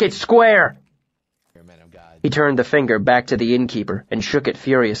market square. You're a man of God. He turned the finger back to the innkeeper and shook it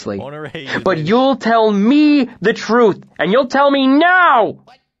furiously. Honorary. But you'll tell me the truth, and you'll tell me now!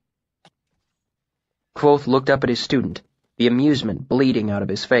 Kvothe looked up at his student, the amusement bleeding out of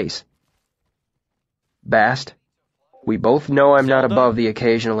his face. Bast, we both know I'm not Zelda? above the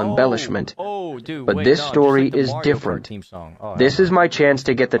occasional embellishment. Oh, dude. But wait, this no, just story like the is Mario Kart different. theme song. Oh, This is my chance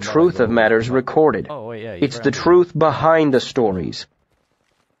to get the truth of matters recorded. Oh, wait, yeah. It's the truth behind the stories.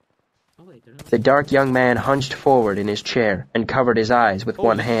 The dark young man hunched forward in his chair and covered his eyes with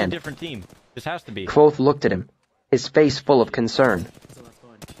one This is a hand. different team. This has to be. Kvothe looked at him, his face full of concern.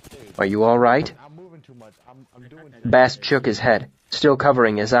 Are you all right? I'm moving too much. I'm doing too Bast shook his head, still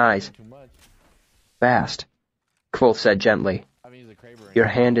covering his eyes. much. Bast, Kvothe said gently, I mean, he's a Kraber. your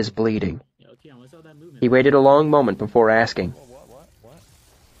hand is bleeding. He waited a long moment before asking, What?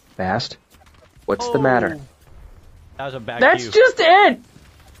 Bast, what's the matter? That was a bad That's cue. just it!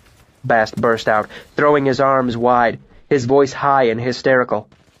 Bast burst out, throwing his arms wide, his voice high and hysterical.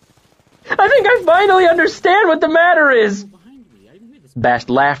 I think I finally understand what the matter is! Bast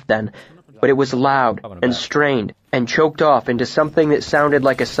laughed then, but it was loud and strained and choked off into something that sounded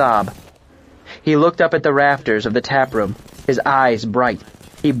like a sob. He looked up at the rafters of the tap room, his eyes bright.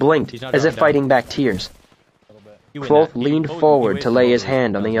 He blinked He's not as if dropping fighting back tears. You win Kvothe that. You- leaned oh, you forward wait, to lay you his wait.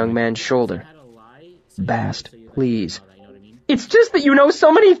 hand on the young man's shoulder. Bast, please. It's just that you know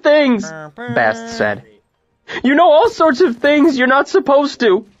so many things, Bast said. You know all sorts of things you're not supposed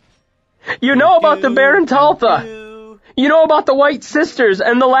to. You know about the Baron Taltha. You know about the White Sisters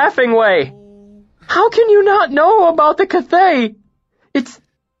and the Laughing Way. How can you not know about the Cathay?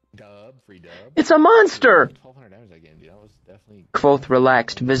 Free dub. It's a monster. 1,200 damage that game, dude. That was definitely Kvothe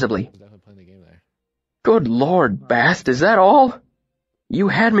relaxed visibly. playing the game there. Good Lord, Bast, is that all? You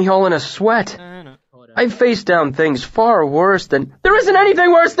had me all in a sweat. I've faced down things far worse than... There isn't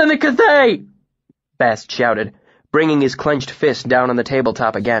anything worse than the Cathay! Bast shouted, bringing his clenched fist down on the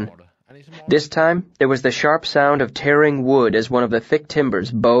tabletop again. I need some more. This time, there was the sharp sound of tearing wood as one of the thick timbers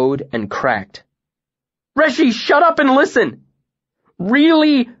bowed and cracked. Reshi, shut up and listen!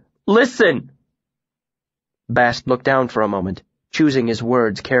 Really listen! Bast looked down for a moment, choosing his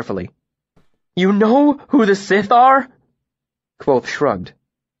words carefully. You know who the Sith are? Kvothe shrugged.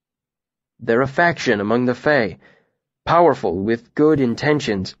 They're a faction among the Fae, powerful with good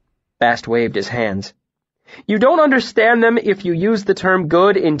intentions. Bast waved his hands. You don't understand them if you use the term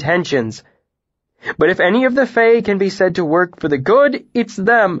good intentions. But if any of the Fae can be said to work for the good, it's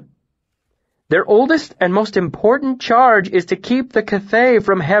them. Their oldest and most important charge is to keep the Cathay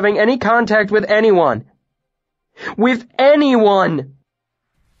from having any contact with anyone. With anyone!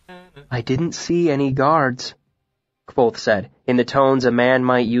 I didn't see any guards, Kvothe said, in the tones a man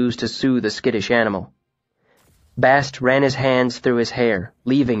might use to soothe a skittish animal. Bast ran his hands through his hair,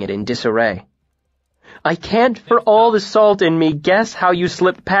 leaving it in disarray. I can't for all the salt in me guess how you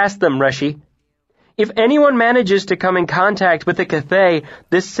slipped past them, Reshi. If anyone manages to come in contact with the Cathay,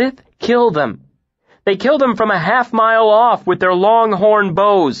 the Sith kill them. They kill them from a half-mile off with their long-horn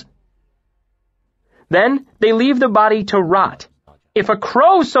bows. Then they leave the body to rot. If a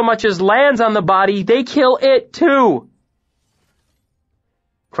crow so much as lands on the body, they kill it too.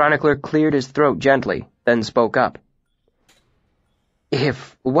 Chronicler cleared his throat gently, then spoke up.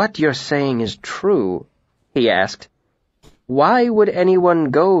 If what you're saying is true, he asked, why would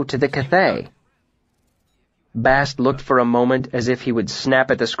anyone go to the Cathay? Bast looked for a moment as if he would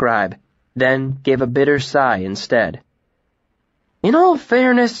snap at the scribe, then gave a bitter sigh instead. In all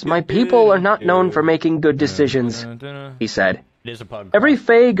fairness, my people are not known for making good decisions, he said. It is a pug. Every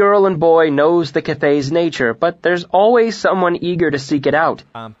Fey girl and boy knows the Cathay's nature, but there's always someone eager to seek it out.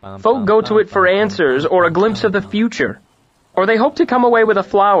 Folk go to it for answers or a glimpse of the future, or they hope to come away with a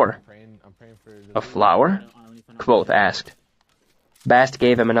flower. I'm praying for A flower? Kvothe asked. Bast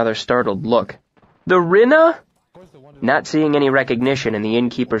gave him another startled look. The Rinna? Not seeing any recognition in the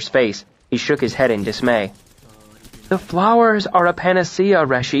innkeeper's face, he shook his head in dismay. The flowers are a panacea,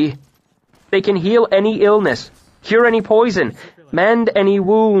 Reshi. They can heal any illness, cure any poison, mend any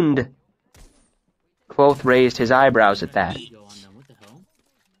wound. Kvothe raised his eyebrows at that.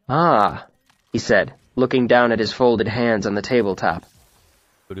 Ah, he said, looking down at his folded hands on the tabletop.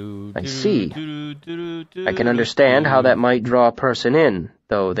 I see. I can understand how that might draw a person in,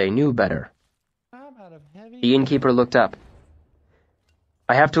 though they knew better. The innkeeper looked up.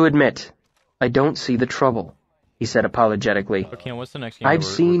 I have to admit, I don't see the trouble, he said apologetically. Okay, what's the next game? I've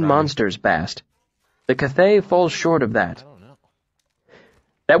seen monsters, Bast. The Cathay falls short of that. I don't know.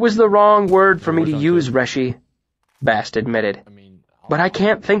 That was the wrong word for me to use, Reshi, Bast admitted. I mean, But I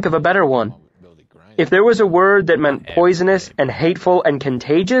can't think of a better one. If there was a word that meant poisonous and hateful and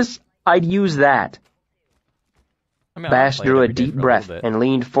contagious, I'd use that. Bast drew a deep breath and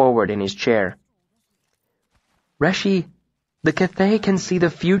leaned forward in his chair. Reshi, the Cathay can see the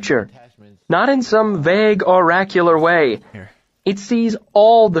future, not in some vague oracular way. Here. It sees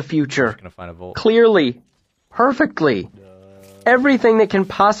all the future, Gonna find a volt. clearly, perfectly. Everything that can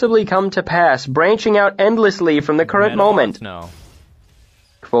possibly come to pass, branching out endlessly from the current moment. No.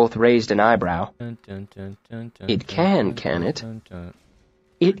 Kvothe raised an eyebrow. It can it?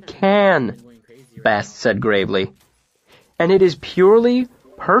 It can, Bast said gravely. And it is purely,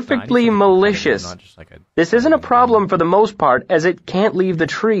 perfectly malicious. This isn't a problem for the most part, as it can't leave the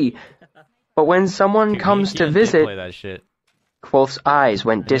tree. But when someone comes to visit, Play that shit. Kvothe's eyes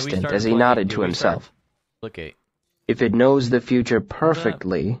went And then we distant started as he playing- nodded then to we himself. Look at. If it knows the future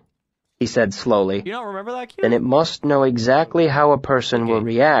perfectly, he said slowly, You don't remember that kid? then it must know exactly how a person will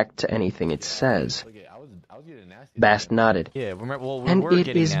react to anything it says. Look, I was getting nasty. Bast nodded. Yeah, remember. Well, we And were it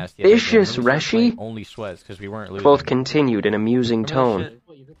getting is nasty at that game. vicious, We were playing Reshi. Only sweats because we weren't losing. Kvothe continued in a musing Remember that tone. shit?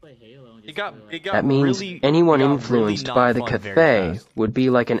 It got That means really, anyone it got influenced really by not the fun very Cathay fast. would be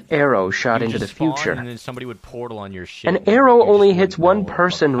like an arrow shot You into the just spawn, future. And then somebody would portal on your shit. An and arrow you just only wouldn't hits know one what the fuck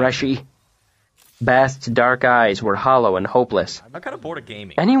person, happened. Reshi. Bast's dark eyes were hollow and hopeless. I'm kind of bored of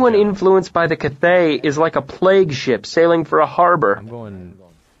gaming. Anyone Yeah. influenced by the Cathay is like a plague ship sailing for a harbor. I'm going.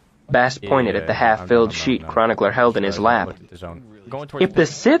 Bast pointed at the half-filled sheet Chronicler held in his lap. If the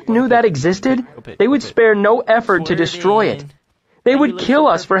Sith knew that existed, they would spare no effort to destroy it. They would kill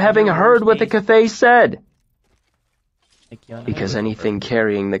us for having heard what the Cathay said. Because anything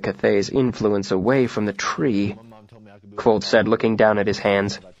carrying the Cathay's influence away from the tree, Kvothe said, looking down at his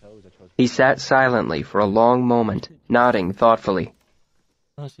hands. He sat silently for a long moment, nodding thoughtfully.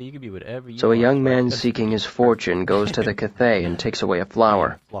 So a young man seeking his fortune goes to the Cathay and takes away a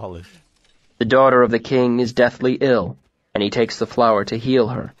flower. Flawless. The daughter of the king is deathly ill, and he takes the flower to heal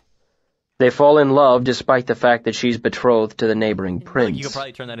her. They fall in love despite the fact that she's betrothed to the neighboring You could prince.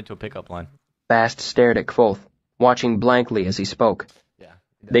 probably turn that into a pickup line. Bast stared at Kvothe, watching blankly as he spoke. Yeah.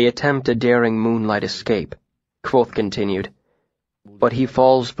 They attempt a daring moonlight escape, Kvothe continued. But he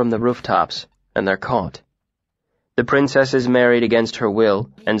falls from the rooftops, and they're caught. The princess is married against her will,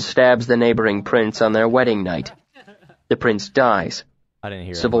 and stabs the neighboring prince on their wedding night. The prince dies. I didn't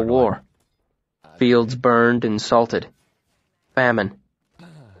hear Civil war. Fields burned and salted. Famine.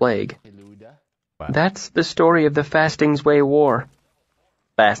 Plague. Wow. That's the story of the Fasting's Way War,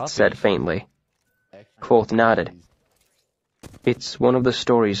 Bast said faintly. Kvothe nodded. It's one of the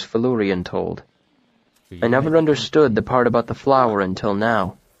stories Felurian told. I never understood the part about the flower until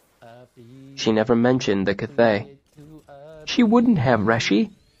now. She never mentioned the Cathay. She wouldn't have,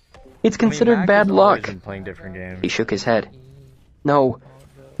 Reshi. It's considered bad luck. Playing different games. He shook his head. No,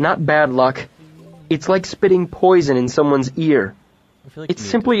 not bad luck. It's like spitting poison in someone's ear. I feel It you need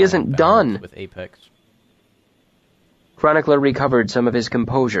simply to find isn't balance done. With Apex. Chronicler recovered some of his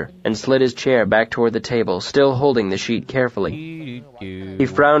composure and slid his chair back toward the table, still holding the sheet carefully. He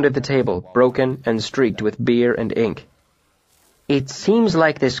frowned at the table, broken and streaked with beer and ink. It seems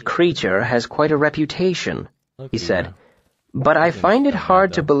like this creature has quite a reputation, he said, but I find it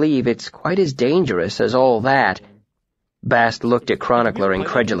hard to believe it's quite as dangerous as all that. Bast looked at Chronicler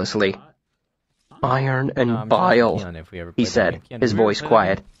incredulously. Iron and bile, he said, his voice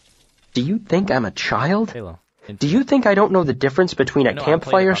quiet. Do you think I'm a child? Halo. Do you think I don't know the difference between a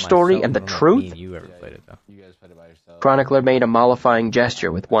campfire story and the truth? You ever played it, though. You guys played it by yourself. Chronicler made a mollifying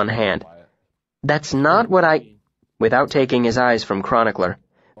gesture with one hand. That's not what I... Without taking his eyes from Chronicler,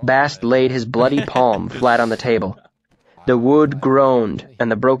 Bast laid his bloody palm flat on the table. The wood groaned,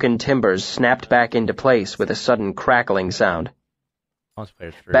 and the broken timbers snapped back into place with a sudden crackling sound.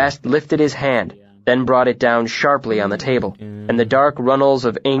 Multiplayer 3. Bast lifted his hand, then brought it down sharply on the table, and the dark runnels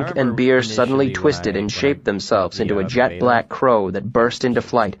of ink and beer suddenly twisted and shaped themselves into a jet-black crow that burst into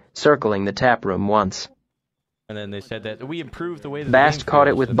flight, circling the taproom once. And then they said that we improved the way that Bast caught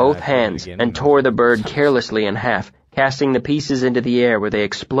it with both hands and tore the bird carelessly in half, casting the pieces into the air where they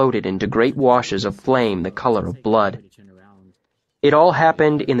exploded into great washes of flame the color of blood. It all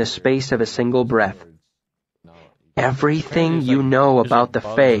happened in the space of a single breath. Everything you know There's, about the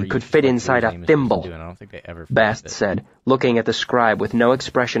bugs Fae where you could just, fit do inside what a Amos used to thimble, do, and I don't think they ever Bast fixed it. said, looking at the scribe with no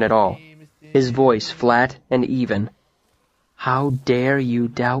expression at all, his voice flat and even. How dare you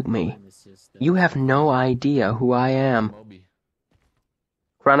doubt me? You have no idea who I am. Moby.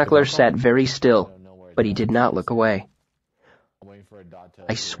 Chronicler sat very still, but he did not look away. I'm waiting for a dot to.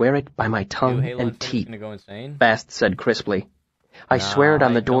 I swear it by my Dude, tongue Halo and Infinite's teeth, gonna go insane? Bast said crisply. I swear it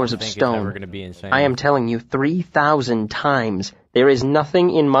on the doors of I don't think it's ever stone. gonna be insane. I am telling you 3,000 times, there is nothing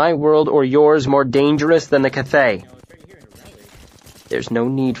in my world or yours more dangerous than the Cathay. There's no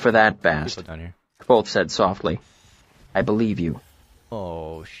need for that, Bast, People down here. Kvothe said softly. I believe you.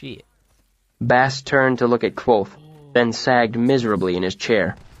 Oh, shit. Bast turned to look at Kvothe, then sagged miserably in his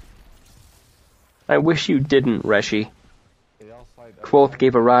chair. I wish you didn't, Reshi. Kvothe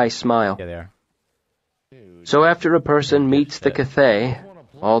gave a wry smile. Yeah, they are. So after a person meets the Cathay,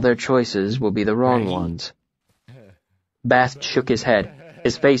 all their choices will be the wrong ones. Bast shook his head,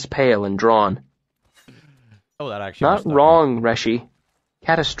 his face pale and drawn. Oh, that actually Not stuck me. wrong, Reshi.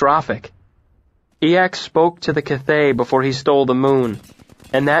 Catastrophic. Eax spoke to the Cathay before he stole the moon,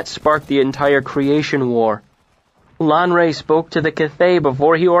 and that sparked the entire creation war. Lanre spoke to the Cathay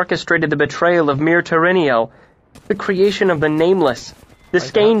before he orchestrated the betrayal of Mir Teriniel, the creation of the Nameless, the Why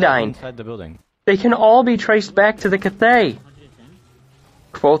is that Skeindine. inside the building? They can all be traced back to the Cathay.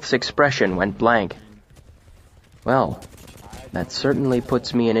 Kvothe's expression went blank. Well, that certainly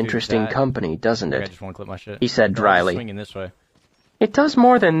puts me in interesting that- company, doesn't I it? just want to clip my shit. He said No, dryly. Swinging this way. It does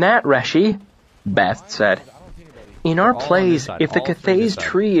more than that, Reshi, Bast said. In our All on plays, this side, if the all three Cathay's this side.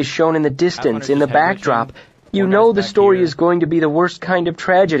 tree is shown in the distance, in the just head backdrop, glitching. you One know guy's the back story here. is going to be the worst kind of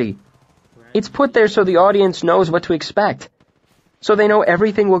tragedy. It's put there so the audience knows what to expect. So they know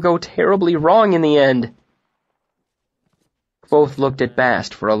everything will go terribly wrong in the end. Both looked at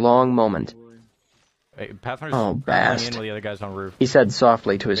Bast for a long moment. Wait, Pathfinder's Oh, running Bast. in while the other guy's on roof. He said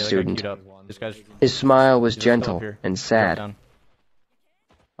softly to his Okay, that guy student. queued up. This guy's His smile was he's still up gentle here. and Drop sad. down.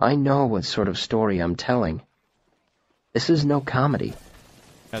 I know what sort of story I'm telling. This is no comedy.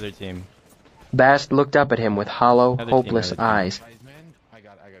 Another team. Bast looked up at him with hollow, Another team, hopeless another team. eyes. Guys, man, I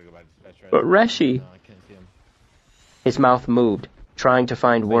gotta go back to the stretch. But Reshi... No, I can't see him. His mouth moved, trying to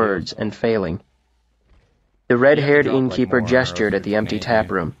find words and failing. The red-haired drop, like, innkeeper more, or gestured else at the you're empty gonna tap eat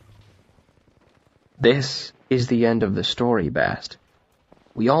you. room. This is the end of the story, Bast.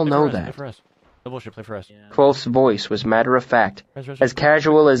 We all know Play that. for us. No bullshit, play for us. Kvothe's voice was matter-of-fact, as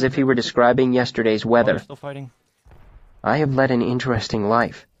casual as if he were describing yesterday's Oh, they're weather. still fighting. I have led an interesting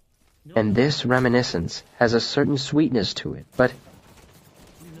life, and this reminiscence has a certain sweetness to it, but...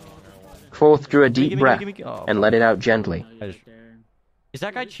 Kvothe drew a deep Gimme, breath gimme, gimme. Oh, and let it out gently. Is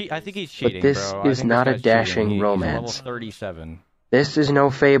that guy cheating? I think he's cheating, this bro. I is think not a this guy's dashing cheating. romance. He's level 37. This is no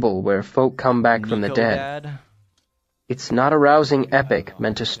fable where folk come back from the Nico dead. Dad? It's not a rousing epic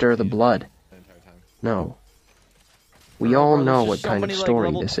meant to stir the blood. No. We all Bro, know there's what just so kind of many, like, story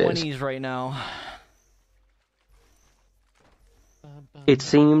level this is. 20s right now. It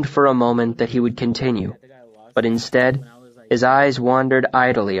seemed for a moment that he would continue, but instead, his eyes wandered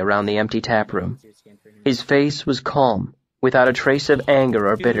idly around the empty tap room. His face was calm, without a trace of anger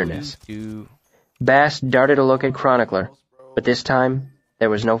or bitterness. Bast darted a look at Chronicler, but this time there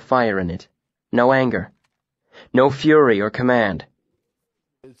was no fire in it, no anger, no fury or command.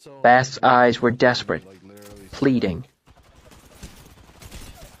 Bast's eyes were desperate, pleading.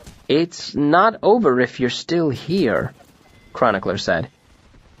 It's not over if you're still here, Chronicler said.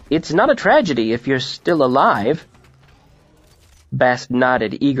 It's not a tragedy if you're still alive. Bast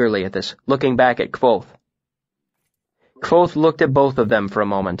nodded eagerly at this, looking back at Kvothe. Kvothe looked at both of them for a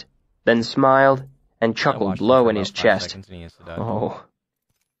moment, then smiled and chuckled low in his chest. Oh,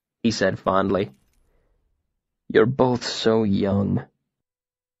 he said fondly. You're both so young.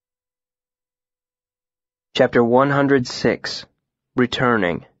 Chapter 106.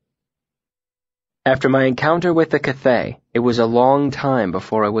 Returning. After my encounter with the Cathay, it was a long time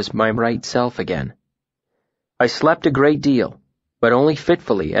before I was my right self again. I slept a great deal, but only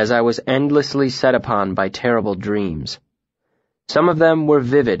fitfully as I was endlessly set upon by terrible dreams. Some of them were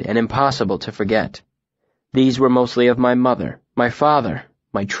vivid and impossible to forget. These were mostly of my mother, my father,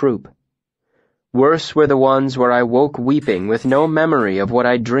 my troop. Worse were the ones where I woke weeping with no memory of what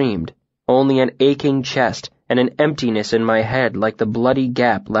I dreamed, only an aching chest and an emptiness in my head like the bloody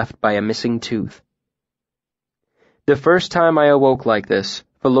gap left by a missing tooth. The first time I awoke like this,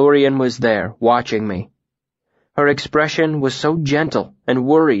 Felurian was there, watching me. Her expression was so gentle and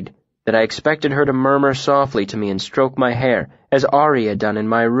worried that I expected her to murmur softly to me and stroke my hair, as Ari had done in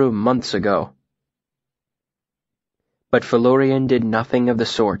my room months ago. But Felurian did nothing of the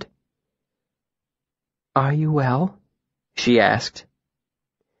sort. "Are you well?" she asked.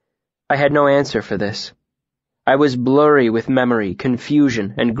 I had no answer for this. I was blurry with memory,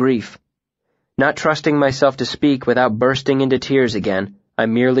 confusion, and grief. Not trusting myself to speak without bursting into tears again, I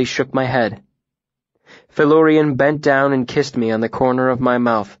merely shook my head. Felurian bent down and kissed me on the corner of my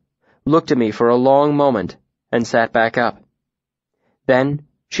mouth, looked at me for a long moment, and sat back up. Then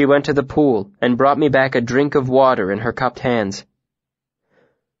she went to the pool and brought me back a drink of water in her cupped hands.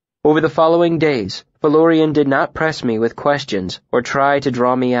 Over the following days, Felurian did not press me with questions or try to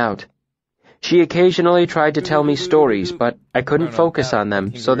draw me out. She occasionally tried to tell me stories, but I couldn't focus on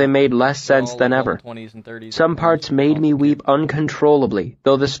them, so they made less sense than ever. Some parts made me weep uncontrollably,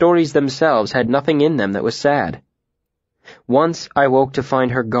 though the stories themselves had nothing in them that was sad. Once I woke to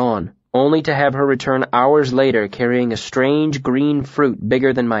find her gone, only to have her return hours later carrying a strange green fruit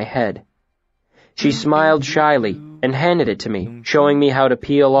bigger than my head. She smiled shyly and handed it to me, showing me how to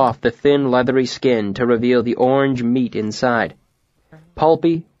peel off the thin leathery skin to reveal the orange meat inside.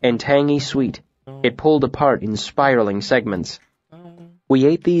 Pulpy and tangy sweet, it pulled apart in spiraling segments. We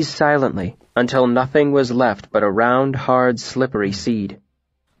ate these silently until nothing was left but a round, hard, slippery seed.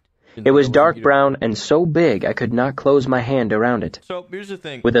 It was dark brown and so big I could not close my hand around it. So, here's the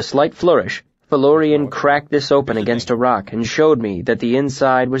thing. With a slight flourish, Felurian cracked this open against a rock and showed me that the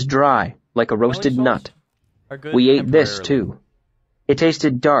inside was dry, like a roasted nut. We ate this, too. It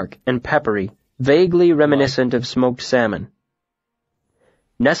tasted dark and peppery, vaguely reminiscent of smoked salmon.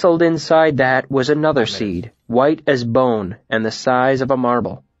 Nestled inside that was another seed, white as bone and the size of a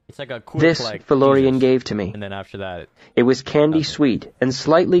marble. It's like a This Felurian gave to me. And then after that, It was candy sweet and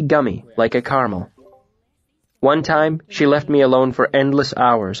slightly gummy, like a caramel. One time, she left me alone for endless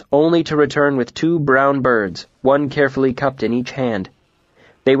hours, only to return with 2 brown birds, one carefully cupped in each hand.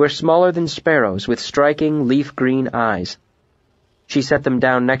 They were smaller than sparrows, with striking leaf-green eyes. She set them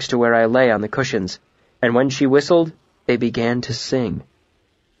down next to where I lay on the cushions, and when she whistled, they began to sing.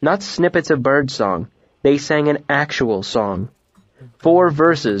 Not snippets of birdsong, they sang an actual song. 4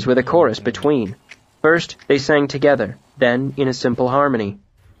 verses with a chorus between. First, they sang together, then in a simple harmony.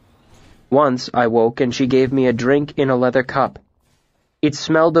 Once I woke and she gave me a drink in a leather cup. It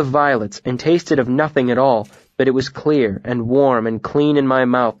smelled of violets and tasted of nothing at all, but it was clear and warm and clean in my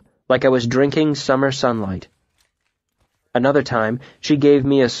mouth, like I was drinking summer sunlight. Another time, she gave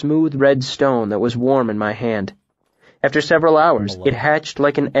me a smooth red stone that was warm in my hand. After several hours, it hatched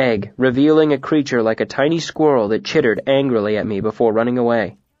like an egg, revealing a creature like a tiny squirrel that chittered angrily at me before running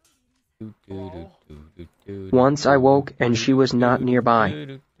away. Once I woke and she was not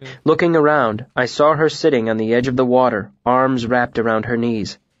nearby. Looking around, I saw her sitting on the edge of the water, arms wrapped around her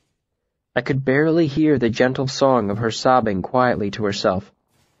knees. I could barely hear the gentle song of her sobbing quietly to herself.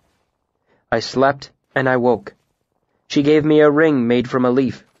 I slept and I woke. She gave me a ring made from a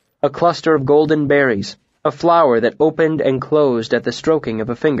leaf, a cluster of golden berries, a flower that opened and closed at the stroking of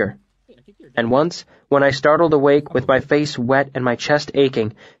a finger. And once, when I startled awake with my face wet and my chest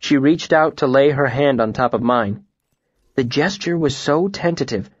aching, she reached out to lay her hand on top of mine. The gesture was so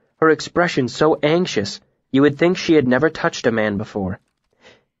tentative, her expression so anxious, you would think she had never touched a man before.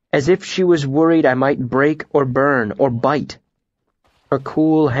 As if she was worried I might break or burn or bite. Her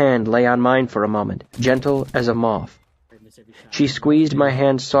cool hand lay on mine for a moment, gentle as a moth. She squeezed my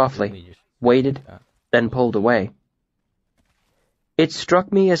hand softly, waited, then pulled away. It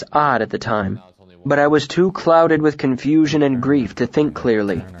struck me as odd at the time, but I was too clouded with confusion and grief to think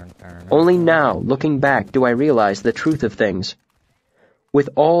clearly. Only now, looking back, do I realize the truth of things. With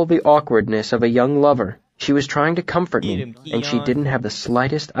all the awkwardness of a young lover, she was trying to comfort me, and she didn't have the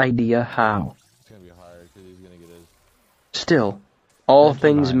slightest idea how. Still, all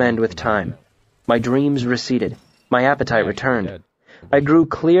things mend with time. My dreams receded. My appetite returned. I grew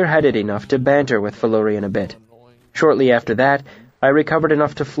clear-headed enough to banter with Felurian a bit. Shortly after that, I recovered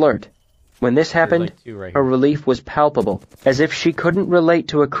enough to flirt. When this happened, her relief was palpable, as if she couldn't relate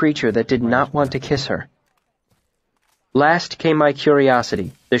to a creature that did not want to kiss her. Last came my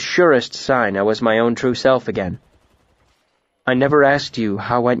curiosity, the surest sign I was my own true self again. "I never asked you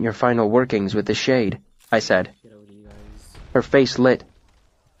how went your final workings with the shade," I said. Her face lit.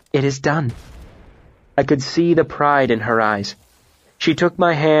 "It is done." I could see the pride in her eyes. She took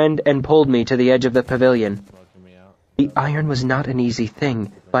my hand and pulled me to the edge of the pavilion. "The iron was not an easy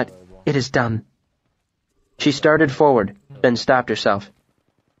thing, but it is done." She started forward, then stopped herself.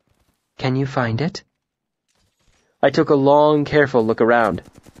 "Can you find it?" I took a long, careful look around.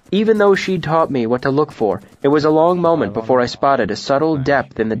 Even though she'd taught me what to look for, it was a long moment before I spotted a subtle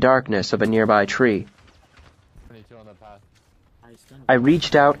depth in the darkness of a nearby tree. I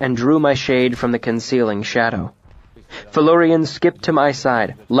reached out and drew my shade from the concealing shadow. Felurian skipped to my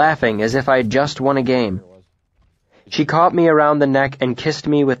side, laughing as if I had just won a game. She caught me around the neck and kissed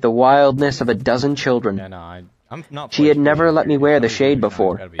me with the wildness of a dozen children. Yeah, no, I'm not. She had never let me wear the shade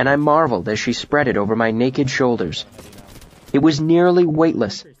before, and I marveled as she spread it over my naked shoulders. It was nearly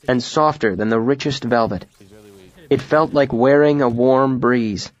weightless and softer than the richest velvet. It felt like wearing a warm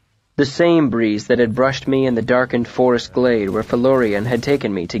breeze, the same breeze that had brushed me in the darkened forest glade where Felurian had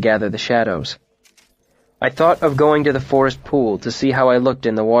taken me to gather the shadows. I thought of going to the forest pool to see how I looked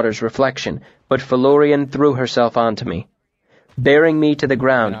in the water's reflection, but Felurian threw herself onto me. Bearing me to the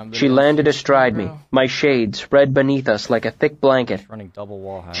ground, she landed astride me, my shade spread beneath us like a thick blanket. Running double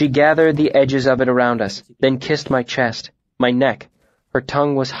wall hack. She gathered the edges of it around us, then kissed my chest, my neck. Her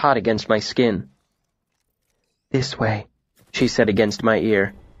tongue was hot against my skin. "This way," she said against my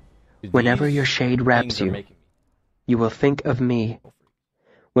ear. "Whenever your shade wraps you, you will think of me.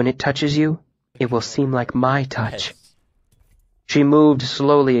 When it touches you, it will seem like my touch." She moved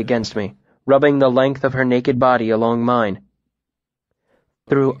slowly against me, rubbing the length of her naked body along mine.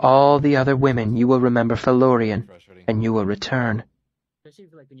 "Through all the other women you will remember Felurian, and you will return."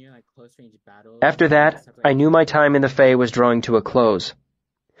 After that, I knew my time in the Fae was drawing to a close.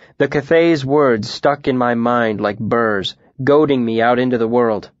 The Cathay's words stuck in my mind like burrs, goading me out into the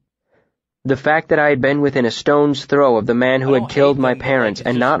world. The fact that I had been within a stone's throw of the man who had killed my parents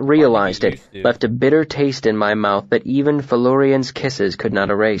and not realized it left a bitter taste in my mouth that even Felurian's kisses could not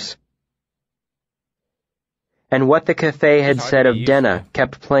erase. And what the Cathay had said of Denna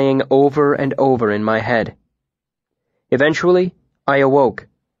kept playing over and over in my head. Eventually, I awoke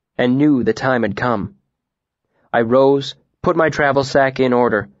and knew the time had come. I rose, put my travel sack in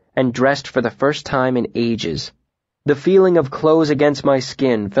order, and dressed for the first time in ages. The feeling of clothes against my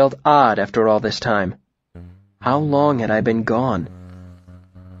skin felt odd after all this time. How long had I been gone?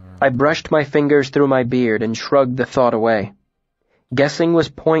 I brushed my fingers through my beard and shrugged the thought away. Guessing was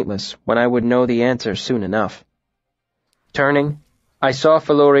pointless when I would know the answer soon enough. Turning, I saw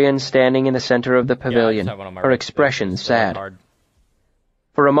Felurian standing in the center of the pavilion, her expression sad.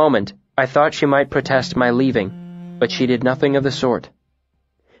 For a moment, I thought she might protest my leaving, but she did nothing of the sort.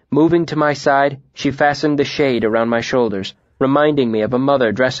 Moving to my side, she fastened the shade around my shoulders, reminding me of a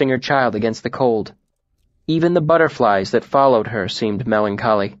mother dressing her child against the cold. Even the butterflies that followed her seemed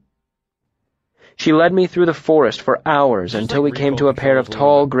melancholy. She led me through the forest for hours until we came to a pair of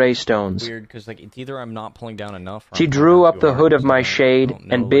tall gray stones. Weird, because it's either I'm not pulling down enough. She drew up the hood of my shade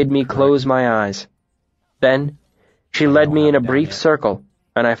and bid me close my eyes. Then, she led me in a brief circle,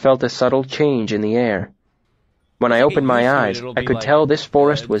 and I felt a subtle change in the air. When I opened my eyes, I could tell this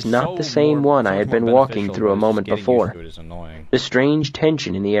forest was not the same one I had been walking through a moment before. The strange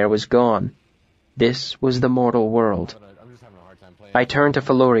tension in the air was gone. This was the mortal world. I turned to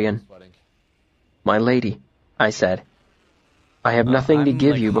Felurian. "My lady," I said, "I have nothing to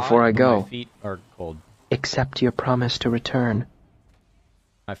give you before I go, My feet are cold. except your promise to return."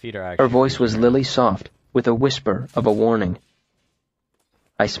 My feet are actually. Her voice was lily-soft, with a whisper of a warning.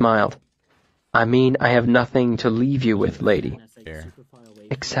 I smiled. "I mean, I have nothing to leave you with, lady,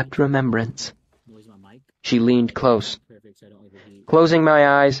 except remembrance." She leaned close. Closing my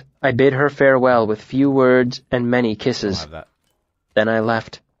eyes, I bid her farewell with few words and many kisses. Then I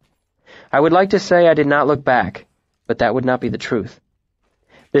left. I would like to say I did not look back, but that would not be the truth.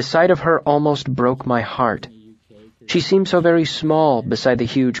 The sight of her almost broke my heart. She seemed so very small beside the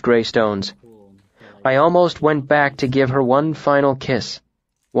huge gray stones. I almost went back to give her one final kiss,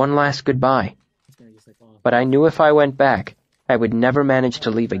 one last goodbye. But I knew if I went back, I would never manage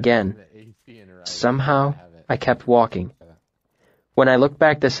to leave again. Somehow, I kept walking. When I looked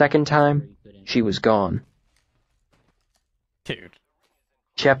back the second time, she was gone. Dude.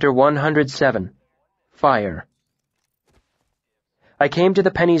 Chapter 107. Fire. I came to the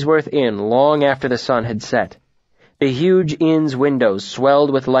Pennyworth Inn long after the sun had set. The huge inn's windows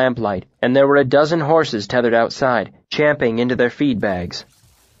swelled with lamplight, and there were a dozen horses tethered outside, champing into their feed bags.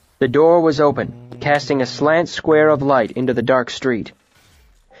 The door was open, casting a slant square of light into the dark street.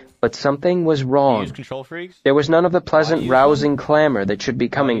 But something was wrong. Use control freaks? There was none of the pleasant, rousing clamor that should be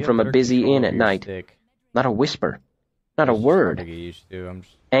coming from a busy inn at night. Not a whisper. Not a word.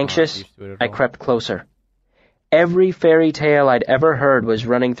 Anxious, I crept closer. Every fairy tale I'd ever heard was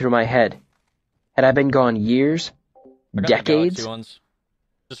running through my head. Had I been gone years? Decades?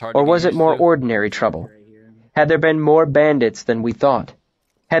 Or was it more ordinary trouble? Had there been more bandits than we thought?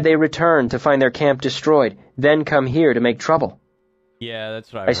 Had they returned to find their camp destroyed, then come here to make trouble? Yeah,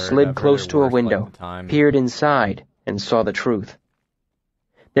 that's what I slid close to a window, peered inside, and saw the truth.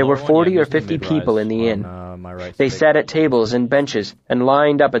 There were 40 or 50 people in the inn. They sat at tables and benches and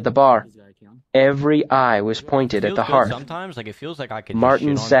lined up at the bar. Every eye was pointed at Feels the good hearth. Sometimes, like it feels like I could.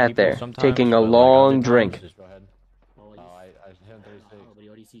 Martin just shit on sat people there, sometimes, taking a but, like, long other drink. times, Go ahead. Oh, Oh, I hit 36. but he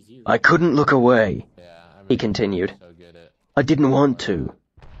already sees you. I couldn't look away. Yeah, I mean, He continued. So good at. I didn't want to.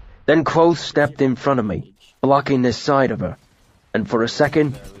 Then Quoth stepped in front of me, blocking the side of her, and for a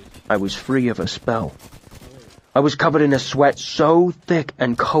second, I was free of a spell. I was covered in a sweat so thick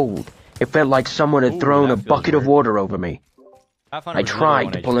and cold, it felt like someone had Ooh, thrown that a feels bucket of weird. water over me. Pathfinder I was another tried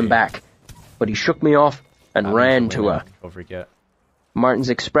one to I pull just him beat. back, but he shook me off and I'm ran just to winning. her. Don't forget. Martin's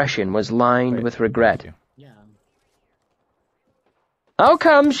expression was lined Wait, with regret. thank Yeah. How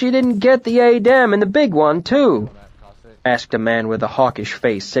come she didn't get the A-dam and the big one, too? Caustic. Asked a man with a hawkish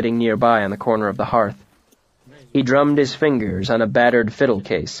face sitting nearby on the corner of the hearth. He drummed his fingers on a battered fiddle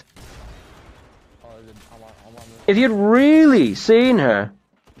case. Oh, I'm on If you'd really seen her,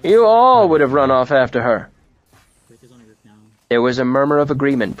 you all would have run off after her. Quick is on your now. There was a murmur of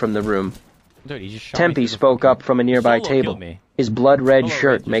agreement from the room. Dude, he just shot me Tempe through the spoke fucking- up from a nearby Solo table, killed me. his blood-red Solo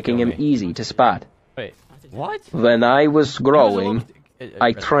shirt just making him killed me. easy to spot. Wait, what? When I was growing,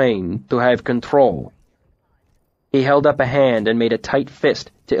 I trained to have control. He held up a hand and made a tight fist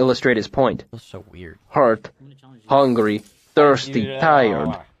to illustrate his point. Feels so weird. Hurt, I'm gonna challenge you. hungry, thirsty,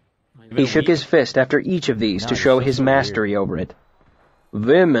 tired. He shook his fist after each of these to Nice, show that's his so mastery over it.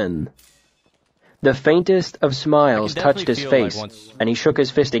 Women. The faintest of smiles touched his definitely feel face, like once- and he shook his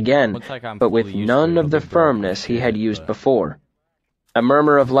fist again, Once, like, I'm but with fully used none to it, of the it'll be broken firmness he shit, had used but- before. A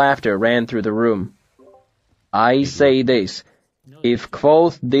murmur of laughter ran through the room. I say this, if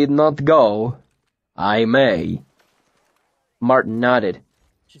Quoth did not go, I may. Martin nodded.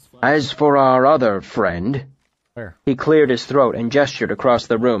 She's flat. As for our other friend, Where? He cleared his throat and gestured across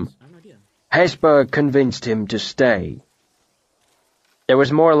the room. I have no idea. Hesper convinced him to stay. There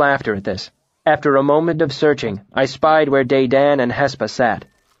was more laughter at this. After a moment of searching, I spied where Dedan and Hespa sat.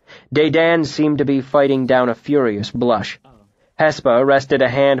 Dedan seemed to be fighting down a furious blush. Oh. Hespa rested a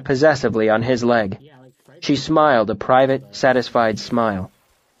hand possessively on his leg. Yeah, like Friday. She smiled a private, satisfied smile.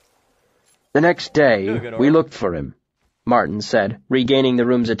 The next day, good we order. looked for him. Martin said, regaining the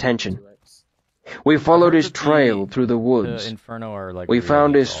room's attention. We followed his that the- trail through the The woods. Inferno are like. We really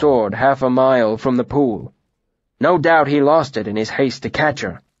found his tall. sword half a mile from the pool. No doubt he lost it in his haste to catch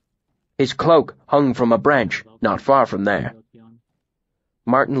her. His cloak hung from a branch not far from there.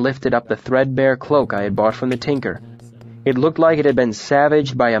 Martin lifted up the threadbare cloak I had bought from the tinker. It looked like it had been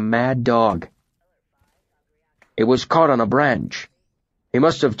savaged by a mad dog. It was caught on a branch. He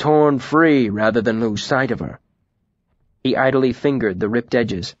must have torn free rather than lose sight of her. He idly fingered the ripped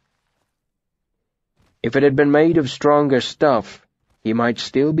edges. If it had been made of stronger stuff, he might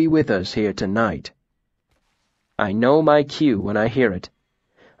still be with us here tonight. I know my cue when I hear it.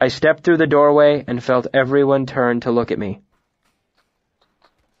 I stepped through the doorway and felt everyone turn to look at me.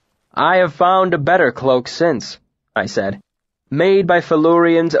 I have found a better cloak since, I said, made by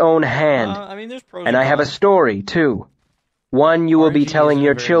Felurian's own hand, I mean, there's pros and I have a cons. story, too. One you will be RNG telling isn't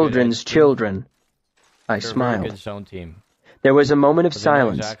your a very good children's idea. children. I They're a very smiled. good zone team. There was a moment of But they know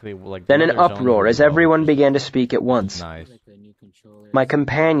silence, exactly, like, then they an know their zones uproar really as well, everyone which began to speak at is once. Nice. Like the new controller. My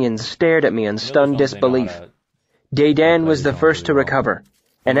companions stared at me in Those stunned zones, they know how disbelief. to- Dedan play was the these first zones to really well. recover, and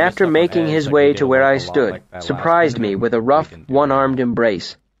Some of the after stuff on making edge, his like, way we to did where a I lot stood, like that last surprised me tournament. with a We rough, can do one-armed that.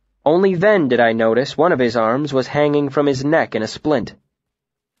 embrace. Only then did I notice one of his arms was hanging from his neck in a splint.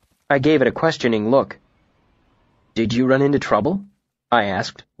 I gave it a questioning look. "Did you run into trouble?" I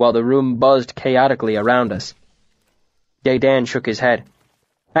asked, while the room buzzed chaotically around us. Dedan shook his head.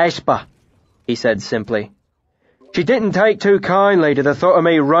 "Hespa," he said simply. "She didn't take too kindly to the thought of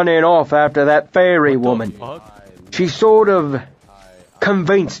me running off after that fairy woman. Fuck. She sort of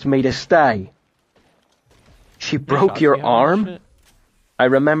convinced me to stay." "She broke Shots your you have and arm?" shit? I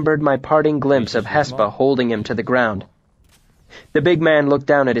remembered my parting glimpse of Jesus, Hespa Mom. holding him to the ground. The big man looked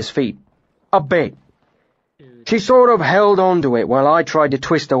down at his feet. "A bit. She sort of held on to it while I tried to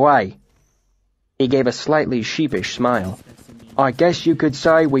twist away." He gave a slightly sheepish smile. "I guess you could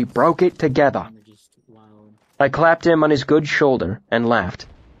say we broke it together." Just wild. I clapped him on his good shoulder and laughed.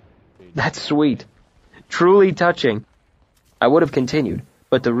 "That's sweet. Truly touching." I would have continued,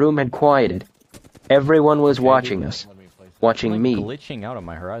 but the room had quieted. Everyone was watching us, watching I'm, me. like, glitching out on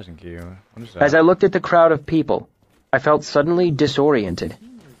my horizon queue. What is that? As I looked at the crowd of people, I felt suddenly disoriented.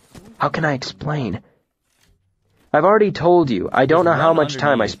 How can I explain? I've already told you I don't know how much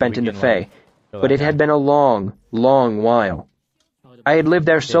time I spent in the Fae, but it had been a long, long while. I had lived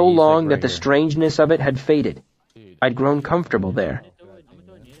there so he's, like, long that right the here. strangeness of it had faded. I'd grown comfortable there.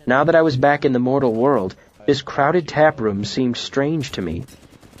 Now that I was back in the mortal world, this crowded tap room seemed strange to me.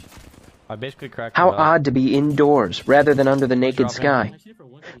 I basically cracked How it up. odd to be indoors rather than under the naked Drop it. sky. I've seen it for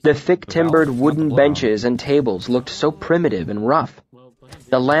one The piece. thick-timbered Not the wooden blow. benches and tables looked so primitive and rough. Well, but he's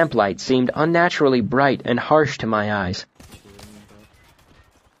The in lamplight seemed unnaturally bright and harsh to my eyes.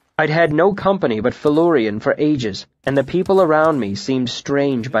 I'd had no company but Felurian for ages, and the people around me seemed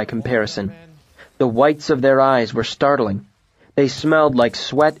strange by comparison. The whites of their eyes were startling. They smelled like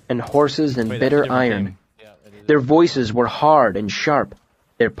sweat and horses and Wait, that's a bitter different iron. thing. Yeah, it is. Their voices were hard and sharp,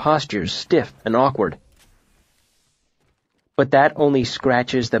 their postures stiff and awkward. But that only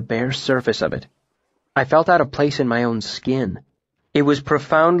scratches the bare surface of it. I felt out of place in my own skin. It was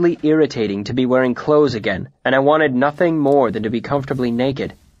profoundly irritating to be wearing clothes again, and I wanted nothing more than to be comfortably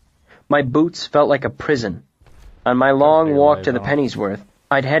naked. My boots felt like a prison. On my long your walk lies to the on. Pennyworth,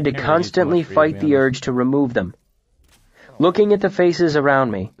 I'd had to Can't really do too constantly much for you, fight to the be honest. urge to remove them. Looking at the faces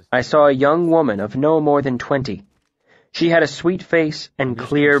around me, I saw a young woman of no more than 20. She had a sweet face and I'm just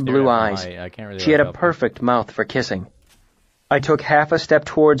clear gonna stare blue at the eyes. light. I can't really She had a help it. perfect mouth for kissing. I took half a step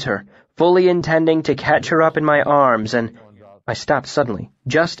towards her, fully intending to catch her up in my arms, and I stopped suddenly,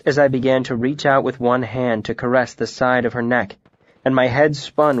 just as I began to reach out with one hand to caress the side of her neck, and my head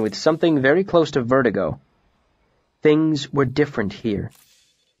spun with something very close to vertigo. Things were different here.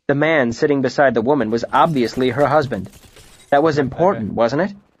 The man sitting beside the woman was obviously her husband. That was important, wasn't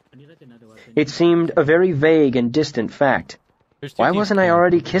it? I need like another weapon. It seemed a very vague and distant fact. There's two Why teams wasn't I playing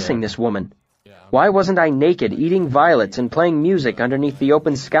already for kissing that. this woman? Yeah, I'm Why wasn't I naked, eating violets and playing music underneath the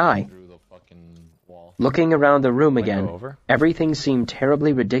open sky? through the fucking wall. Looking around the room Wanna go again, over? everything seemed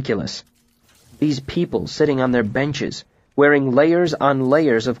terribly ridiculous. These people sitting on their benches, wearing layers on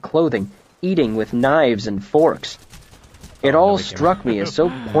layers of clothing, eating with knives and forks. It Oh, all nobody came. struck me as so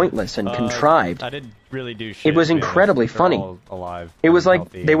pointless and contrived. I didn't really do shit. It was to be honest. incredibly They're funny. all alive. It was and like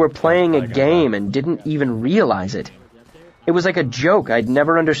healthy they were and playing a athletic game and and didn't even realize it. It was like a joke I'd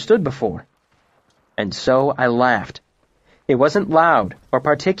never understood before. And so I laughed. It wasn't loud or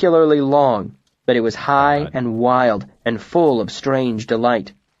particularly long, but it was high God. and wild and full of strange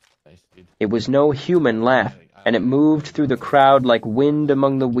delight. Nice, dude. It was no human laugh, and it moved through the crowd like wind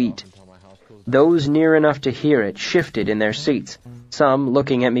among the wheat. Until my house closed. Those near enough to hear it shifted in their seats, some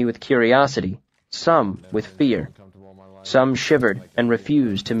looking at me with curiosity, some with fear. Uncomfortable in my life. Some shivered and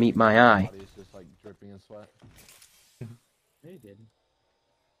refused to meet my eye. Body's just like dripping in sweat. Very good.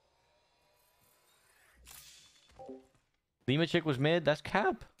 Lima chick was mid. That's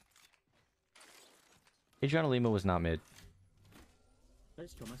cap. Adriana Lima was not mid. Did I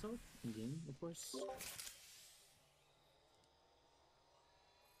just kill myself in game, of course?